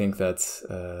 I think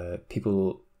that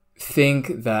people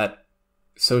think that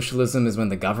socialism is when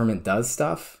the government does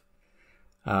stuff,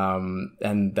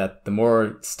 and that the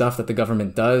more stuff that the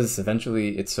government does,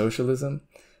 eventually it's socialism.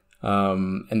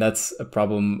 And that's a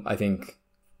problem, I think,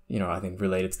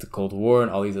 related to the Cold War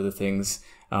and all these other things,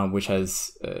 which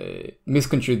has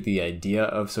misconstrued the idea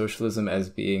of socialism as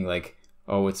being like,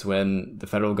 oh, it's when the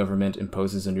federal government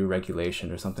imposes a new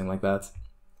regulation or something like that.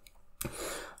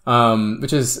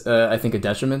 Which is, I think, a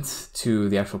detriment to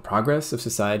the actual progress of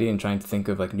society and trying to think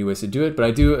of like new ways to do it. But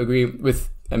I do agree with,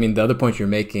 the other point you're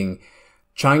making,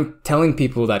 telling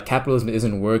people that capitalism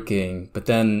isn't working, but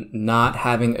then not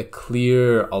having a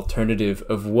clear alternative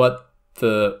of what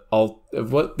the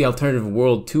alternative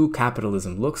world to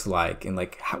capitalism looks like, and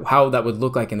like how that would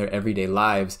look like in their everyday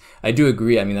lives. I do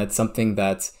agree. That's something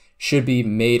that should be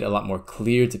made a lot more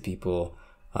clear to people,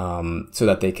 so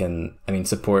that they can,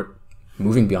 support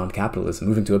moving beyond capitalism,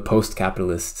 moving to a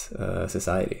post-capitalist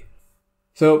society.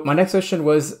 So my next question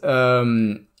was,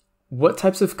 what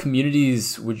types of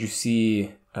communities do you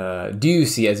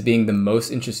see as being the most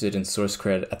interested in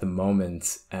SourceCred at the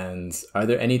moment? And are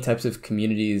there any types of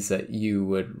communities that you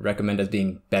would recommend as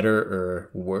being better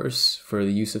or worse for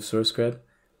the use of SourceCred?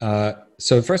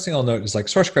 So the first thing I'll note is like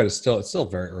SourceCred is still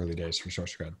very early days for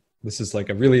SourceCred. This is like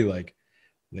a really like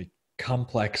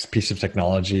complex piece of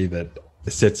technology that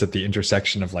sits at the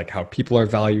intersection of like how people are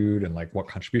valued and like what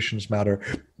contributions matter.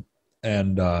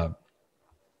 And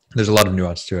there's a lot of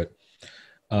nuance to it.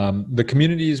 The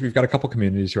communities, we've got a couple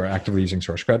communities who are actively using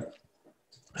SourceCred.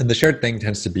 And the shared thing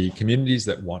tends to be communities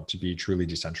that want to be truly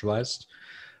decentralized.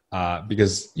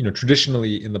 Because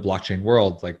traditionally in the blockchain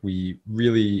world, like we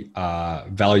really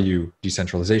value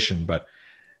decentralization, but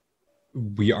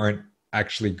we aren't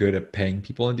actually good at paying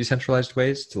people in decentralized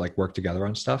ways to like work together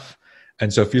on stuff.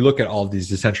 And so if you look at all of these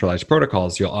decentralized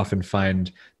protocols, you'll often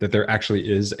find that there actually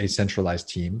is a centralized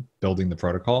team building the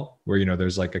protocol where,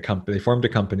 there's like a company, they formed a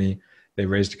company, they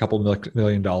raised a couple $1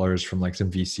 million from like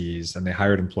some VCs, and they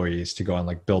hired employees to go and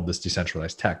like build this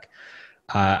decentralized tech.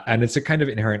 And it's a kind of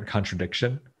inherent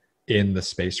contradiction in the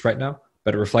space right now,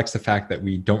 but it reflects the fact that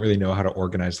we don't really know how to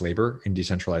organize labor in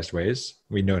decentralized ways.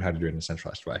 We know how to do it in a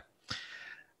centralized way.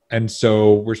 And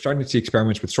so we're starting to see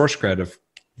experiments with SourceCred of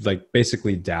like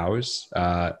basically DAOs,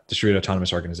 distributed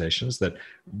autonomous organizations that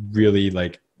really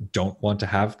like don't want to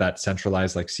have that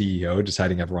centralized like CEO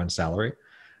deciding everyone's salary.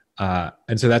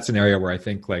 And so that's an area where I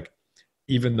think like,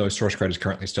 even though SourceCred is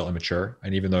currently still immature,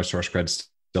 and even though SourceCred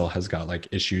still has got like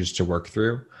issues to work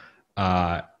through,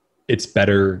 it's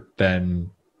better than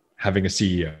having a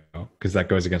CEO because that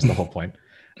goes against the whole point.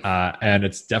 And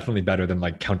it's definitely better than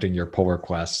like counting your pull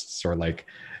requests or like,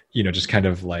 just kind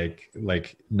of like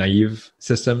naive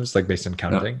systems like based on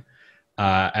counting.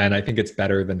 And I think it's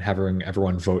better than having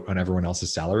everyone vote on everyone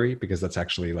else's salary, because that's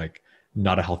actually like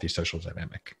not a healthy social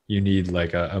dynamic. You need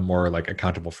like a more like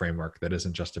accountable framework that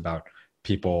isn't just about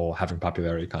people having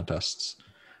popularity contests.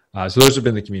 So those have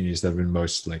been the communities that have been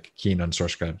most like keen on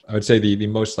SourceCred. I would say the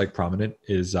most like prominent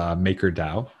is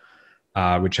MakerDAO,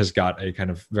 which has got a kind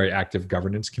of very active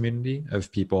governance community of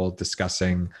people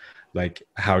discussing like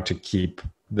how to keep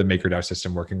the MakerDAO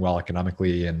system working well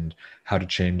economically, and how to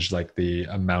change like the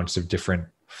amounts of different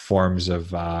forms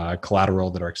of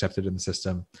collateral that are accepted in the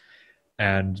system.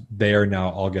 And they are now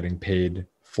all getting paid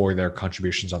for their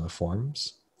contributions on the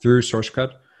forums through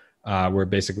SourceCred, where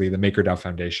basically the MakerDAO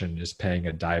Foundation is paying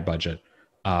a DAI budget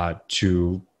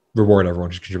to reward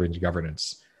everyone who's contributing to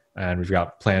governance. And we've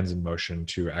got plans in motion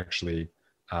to actually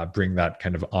bring that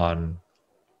kind of on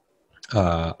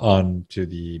to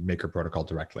the Maker protocol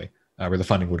directly, where the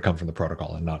funding would come from the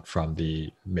protocol and not from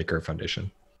the Maker Foundation.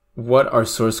 What are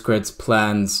SourceCred's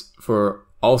plans for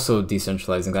also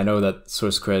decentralizing? I know that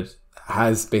SourceCred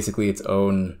has basically its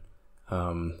own.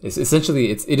 It's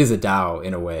essentially it is a DAO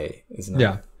in a way, isn't it?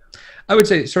 Yeah, I would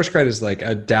say SourceCred is like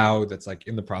a DAO that's like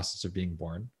in the process of being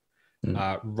born.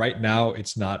 Right now,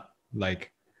 it's not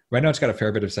like right now. It's got a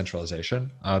fair bit of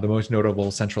centralization. The most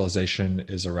notable centralization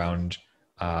is around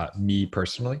me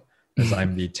personally, as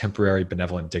I'm the temporary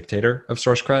benevolent dictator of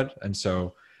SourceCred. And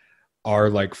so our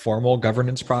like formal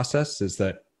governance process is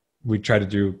that we try to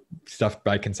do stuff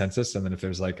by consensus. And then if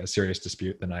there's like a serious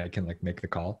dispute, then I can like make the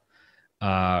call,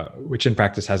 which in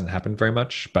practice hasn't happened very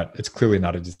much, but it's clearly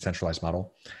not a decentralized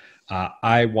model.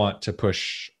 I want to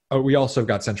push, we also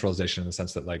got centralization in the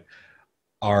sense that like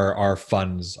our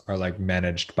funds are like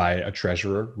managed by a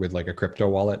treasurer with like a crypto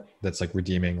wallet that's like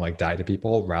redeeming like DAI to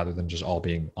people, rather than just all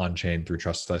being on chain through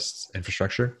trustless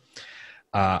infrastructure.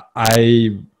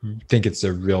 I think it's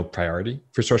a real priority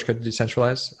for SourceCred to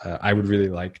decentralize. I would really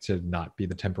like to not be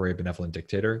the temporary benevolent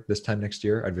dictator this time next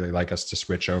year. I'd really like us to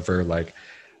switch over like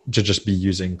to just be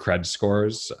using Cred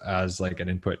scores as like an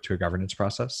input to a governance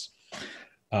process.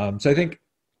 So I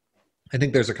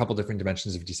think there's a couple different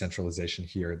dimensions of decentralization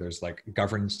here. There's like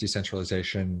governance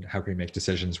decentralization. How can we make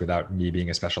decisions without me being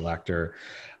a special actor?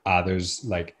 There's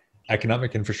like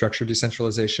economic infrastructure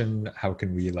decentralization. How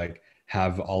can we like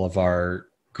have all of our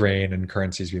grain and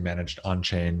currencies be managed on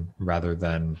chain rather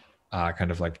than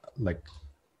kind of like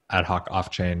ad hoc off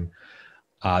chain?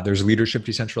 There's leadership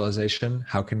decentralization.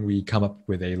 How can we come up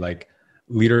with a like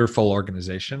leaderful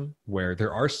organization where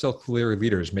there are still clear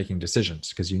leaders making decisions,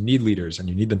 because you need leaders and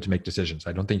you need them to make decisions.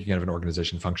 I don't think you can have an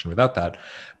organization function without that,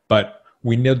 but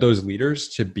we need those leaders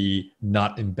to be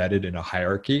not embedded in a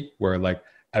hierarchy where like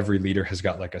every leader has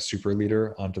got like a super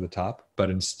leader onto the top, but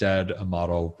instead a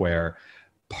model where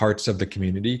parts of the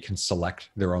community can select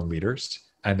their own leaders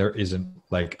and there isn't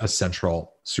like a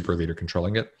central super leader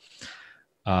controlling it.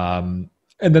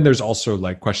 And then there's also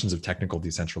like questions of technical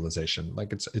decentralization.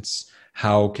 Like it's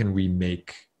how can we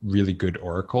make really good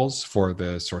oracles for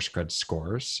the SourceCred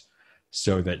scores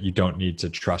so that you don't need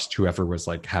to trust whoever was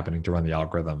like happening to run the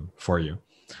algorithm for you.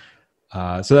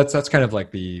 So that's kind of like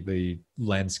the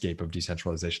landscape of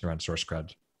decentralization around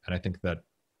SourceCred. And I think that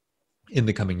in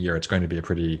the coming year, it's going to be a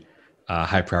pretty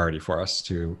high priority for us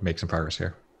to make some progress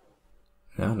here.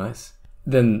 Yeah, nice.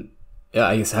 Then, yeah,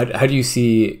 I guess how do you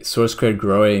see SourceCred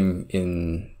growing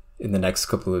in the next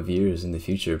couple of years in the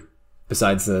future,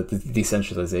 besides the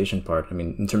decentralization part? I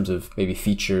mean, in terms of maybe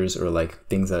features or like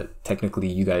things that technically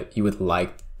you would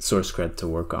like SourceCred to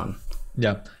work on.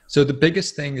 Yeah. So the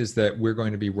biggest thing is that we're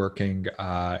going to be working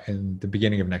in the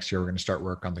beginning of next year. We're going to start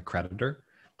work on the creditor,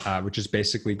 which is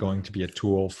basically going to be a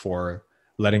tool for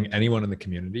letting anyone in the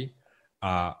community,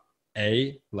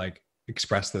 like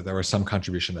express that there was some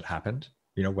contribution that happened,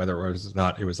 whether it was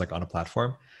not, it was like on a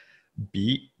platform.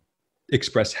 B,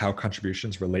 express how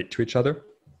contributions relate to each other.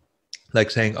 Like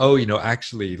saying, oh,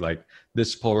 actually like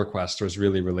this pull request was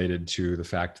really related to the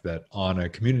fact that on a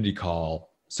community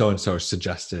call, so-and-so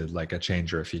suggested like a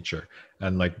change or a feature,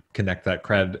 and like connect that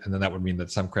cred. And then that would mean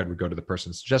that some cred would go to the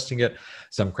person suggesting it.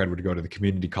 Some cred would go to the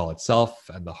community call itself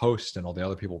and the host and all the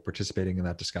other people participating in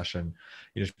that discussion.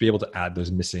 To be able to add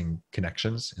those missing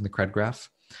connections in the cred graph.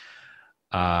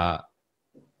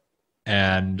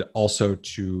 And also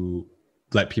to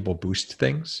let people boost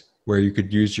things where you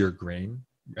could use your grain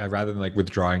rather than like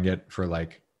withdrawing it for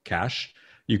like cash.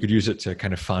 You could use it to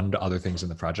kind of fund other things in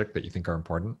the project that you think are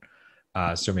important.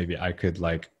 So maybe I could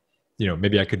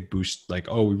maybe I could boost like,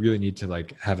 oh, we really need to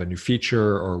like have a new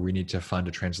feature, or we need to fund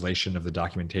a translation of the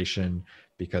documentation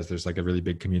because there's like a really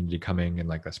big community coming in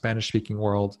like the Spanish speaking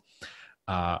world.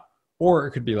 Or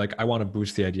it could be like, I want to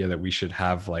boost the idea that we should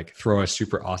have like throw a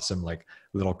super awesome like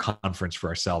little conference for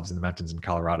ourselves in the mountains in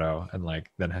Colorado and like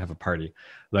then have a party,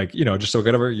 like, just so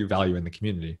whatever you value in the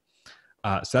community.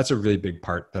 So that's a really big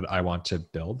part that I want to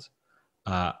build.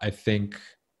 I think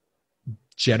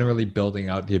generally building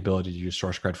out the ability to use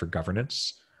SourceCred for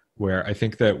governance, where I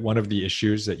think that one of the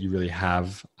issues that you really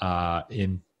have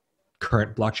in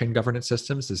current blockchain governance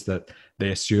systems is that they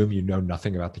assume you know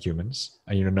nothing about the humans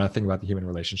and you know nothing about the human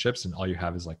relationships, and all you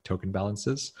have is like token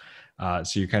balances.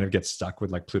 So you kind of get stuck with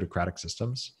like plutocratic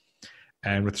systems.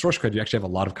 And with SourceCred, you actually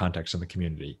have a lot of context in the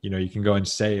community. You can go and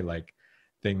say like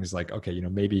things like, okay,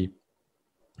 maybe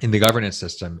in the governance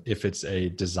system, if it's a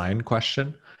design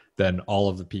question, then all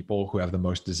of the people who have the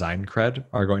most design cred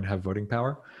are going to have voting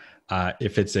power.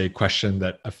 If it's a question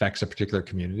that affects a particular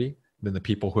community, then the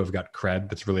people who have got cred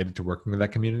that's related to working with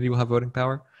that community will have voting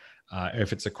power.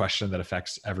 If it's a question that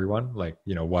affects everyone, like,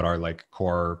 what our like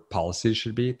core policies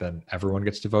should be, then everyone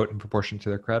gets to vote in proportion to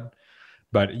their cred.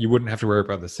 But you wouldn't have to worry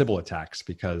about the Sybil attacks,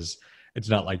 because it's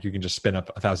not like you can just spin up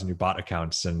 1,000 new bot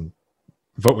accounts and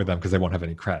vote with them because they won't have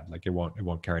any cred. Like it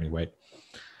won't carry any weight.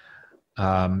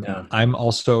 I'm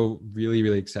also really,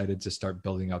 really excited to start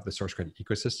building out the SourceCred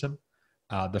ecosystem.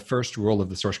 The first rule of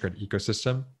the SourceCred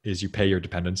ecosystem is you pay your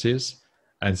dependencies.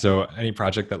 And so any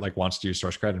project that like wants to use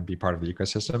SourceCred and be part of the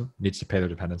ecosystem needs to pay their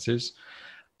dependencies.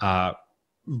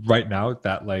 Right now,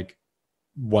 that like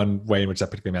one way in which that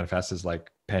particularly manifests is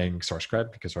like paying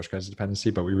SourceCred, because SourceCred is a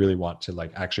dependency, but we really want to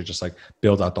like actually just like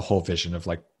build out the whole vision of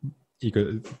like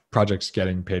projects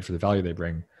getting paid for the value they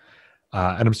bring.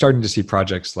 And I'm starting to see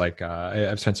projects like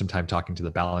I've spent some time talking to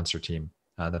the Balancer team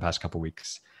the past couple of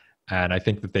weeks, and I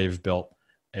think that they've built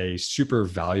a super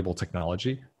valuable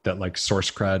technology that like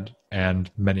SourceCred and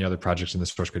many other projects in the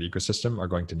SourceCred ecosystem are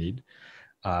going to need.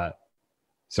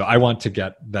 So I want to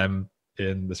get them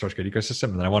in the SourceCred ecosystem,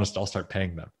 and then I want us to all start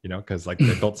paying them, because like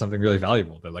they built something really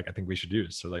valuable that like I think we should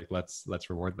use. So like let's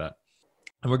reward that.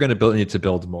 And we're going to need to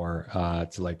build more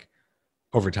to like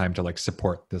over time to like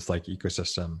support this like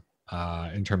ecosystem.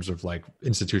 In terms of like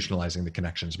institutionalizing the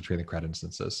connections between the cred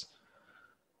instances.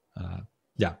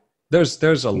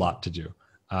 There's a lot to do.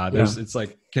 It's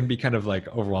like can be kind of like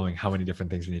overwhelming how many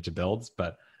different things we need to build,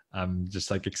 but I'm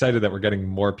just like excited that we're getting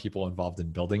more people involved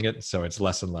in building it. So it's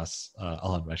less and less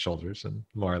all on my shoulders, and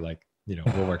more like,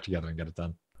 we'll work together and get it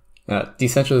done.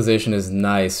 Decentralization is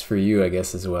nice for you, I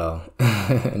guess, as well,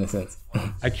 in a sense.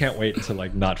 I can't wait to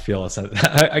like not feel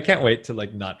I can't wait to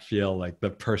like not feel like the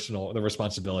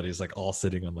responsibility is like all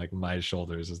sitting on like my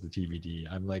shoulders as the TBD.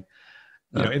 I'm like,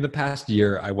 in the past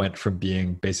year, I went from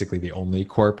being basically the only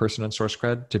core person on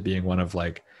SourceCred to being one of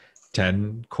like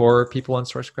 10 core people on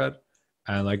SourceCred.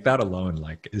 And like that alone,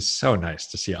 like is so nice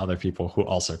to see other people who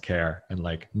also care and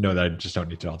like know that I just don't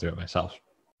need to all do it myself.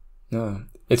 No,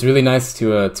 it's really nice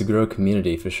to grow a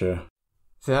community for sure.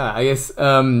 So yeah, I guess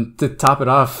to top it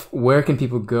off, where can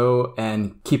people go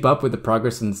and keep up with the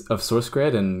progress of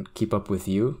SourceCred and keep up with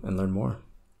you and learn more?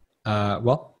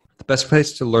 Well, the best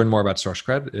place to learn more about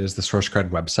SourceCred is the SourceCred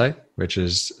website, which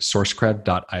is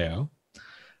sourcecred.io.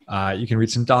 You can read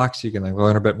some docs. You can like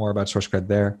learn a bit more about SourceCred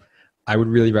there. I would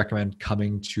really recommend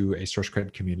coming to a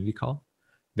SourceCred community call.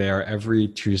 They are every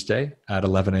Tuesday at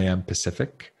 11 a.m.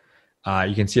 Pacific.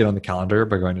 You can see it on the calendar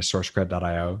by going to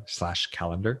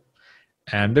sourcecred.io/calendar.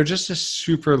 And they're just a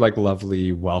super like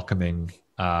lovely, welcoming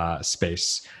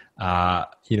space.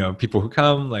 People who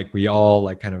come, like we all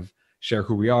like kind of share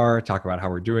who we are, talk about how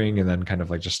we're doing, and then kind of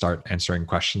like just start answering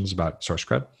questions about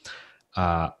SourceCred.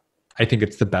 I think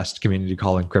it's the best community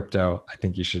call in crypto. I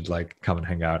think you should like come and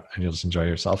hang out, and you'll just enjoy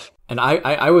yourself. And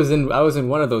I was in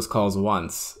one of those calls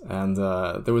once, and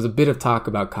there was a bit of talk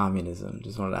about communism.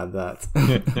 Just wanted to add that.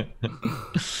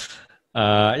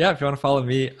 Yeah, if you want to follow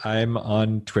me, I'm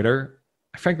on Twitter.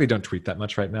 I frankly don't tweet that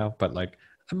much right now, but like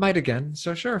I might again.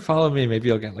 So sure, follow me. Maybe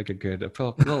you'll get like a good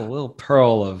little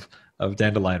pearl of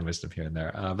dandelion wisdom here and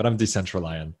there. But I'm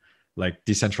Decentralion, like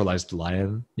decentralized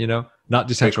lion, you know, not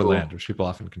Decentraland, cool. Which people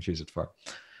often confuse it for.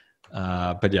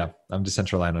 But yeah, I'm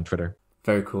Decentralion on Twitter.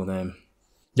 Very cool name.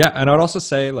 Yeah, and I would also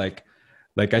say like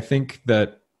I think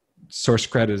that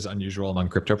SourceCred is unusual among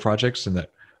crypto projects in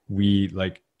that we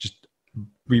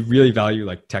really value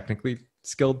like technically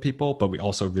skilled people, but we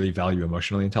also really value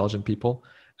emotionally intelligent people.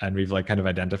 And we've like kind of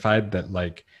identified that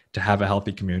like to have a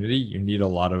healthy community, you need a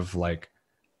lot of like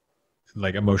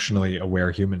emotionally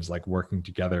aware humans like working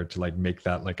together to like make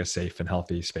that like a safe and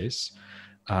healthy space.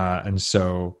 And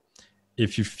so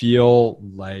if you feel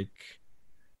like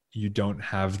you don't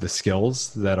have the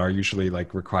skills that are usually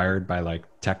like required by like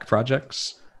tech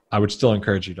projects, I would still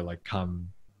encourage you to like come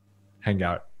hang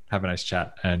out, have a nice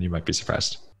chat, and you might be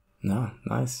surprised. No,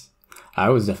 nice. I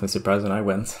was definitely surprised when I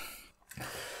went.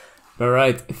 All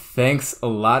right. Thanks a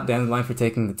lot, Dandelion, for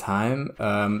taking the time.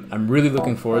 I'm really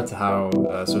looking forward to how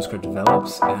SourceCred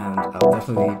develops, and I'll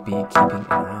definitely be keeping an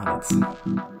eye on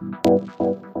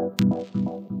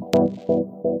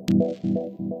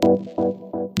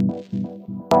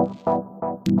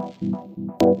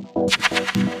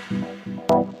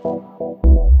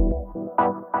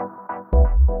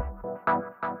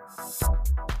it.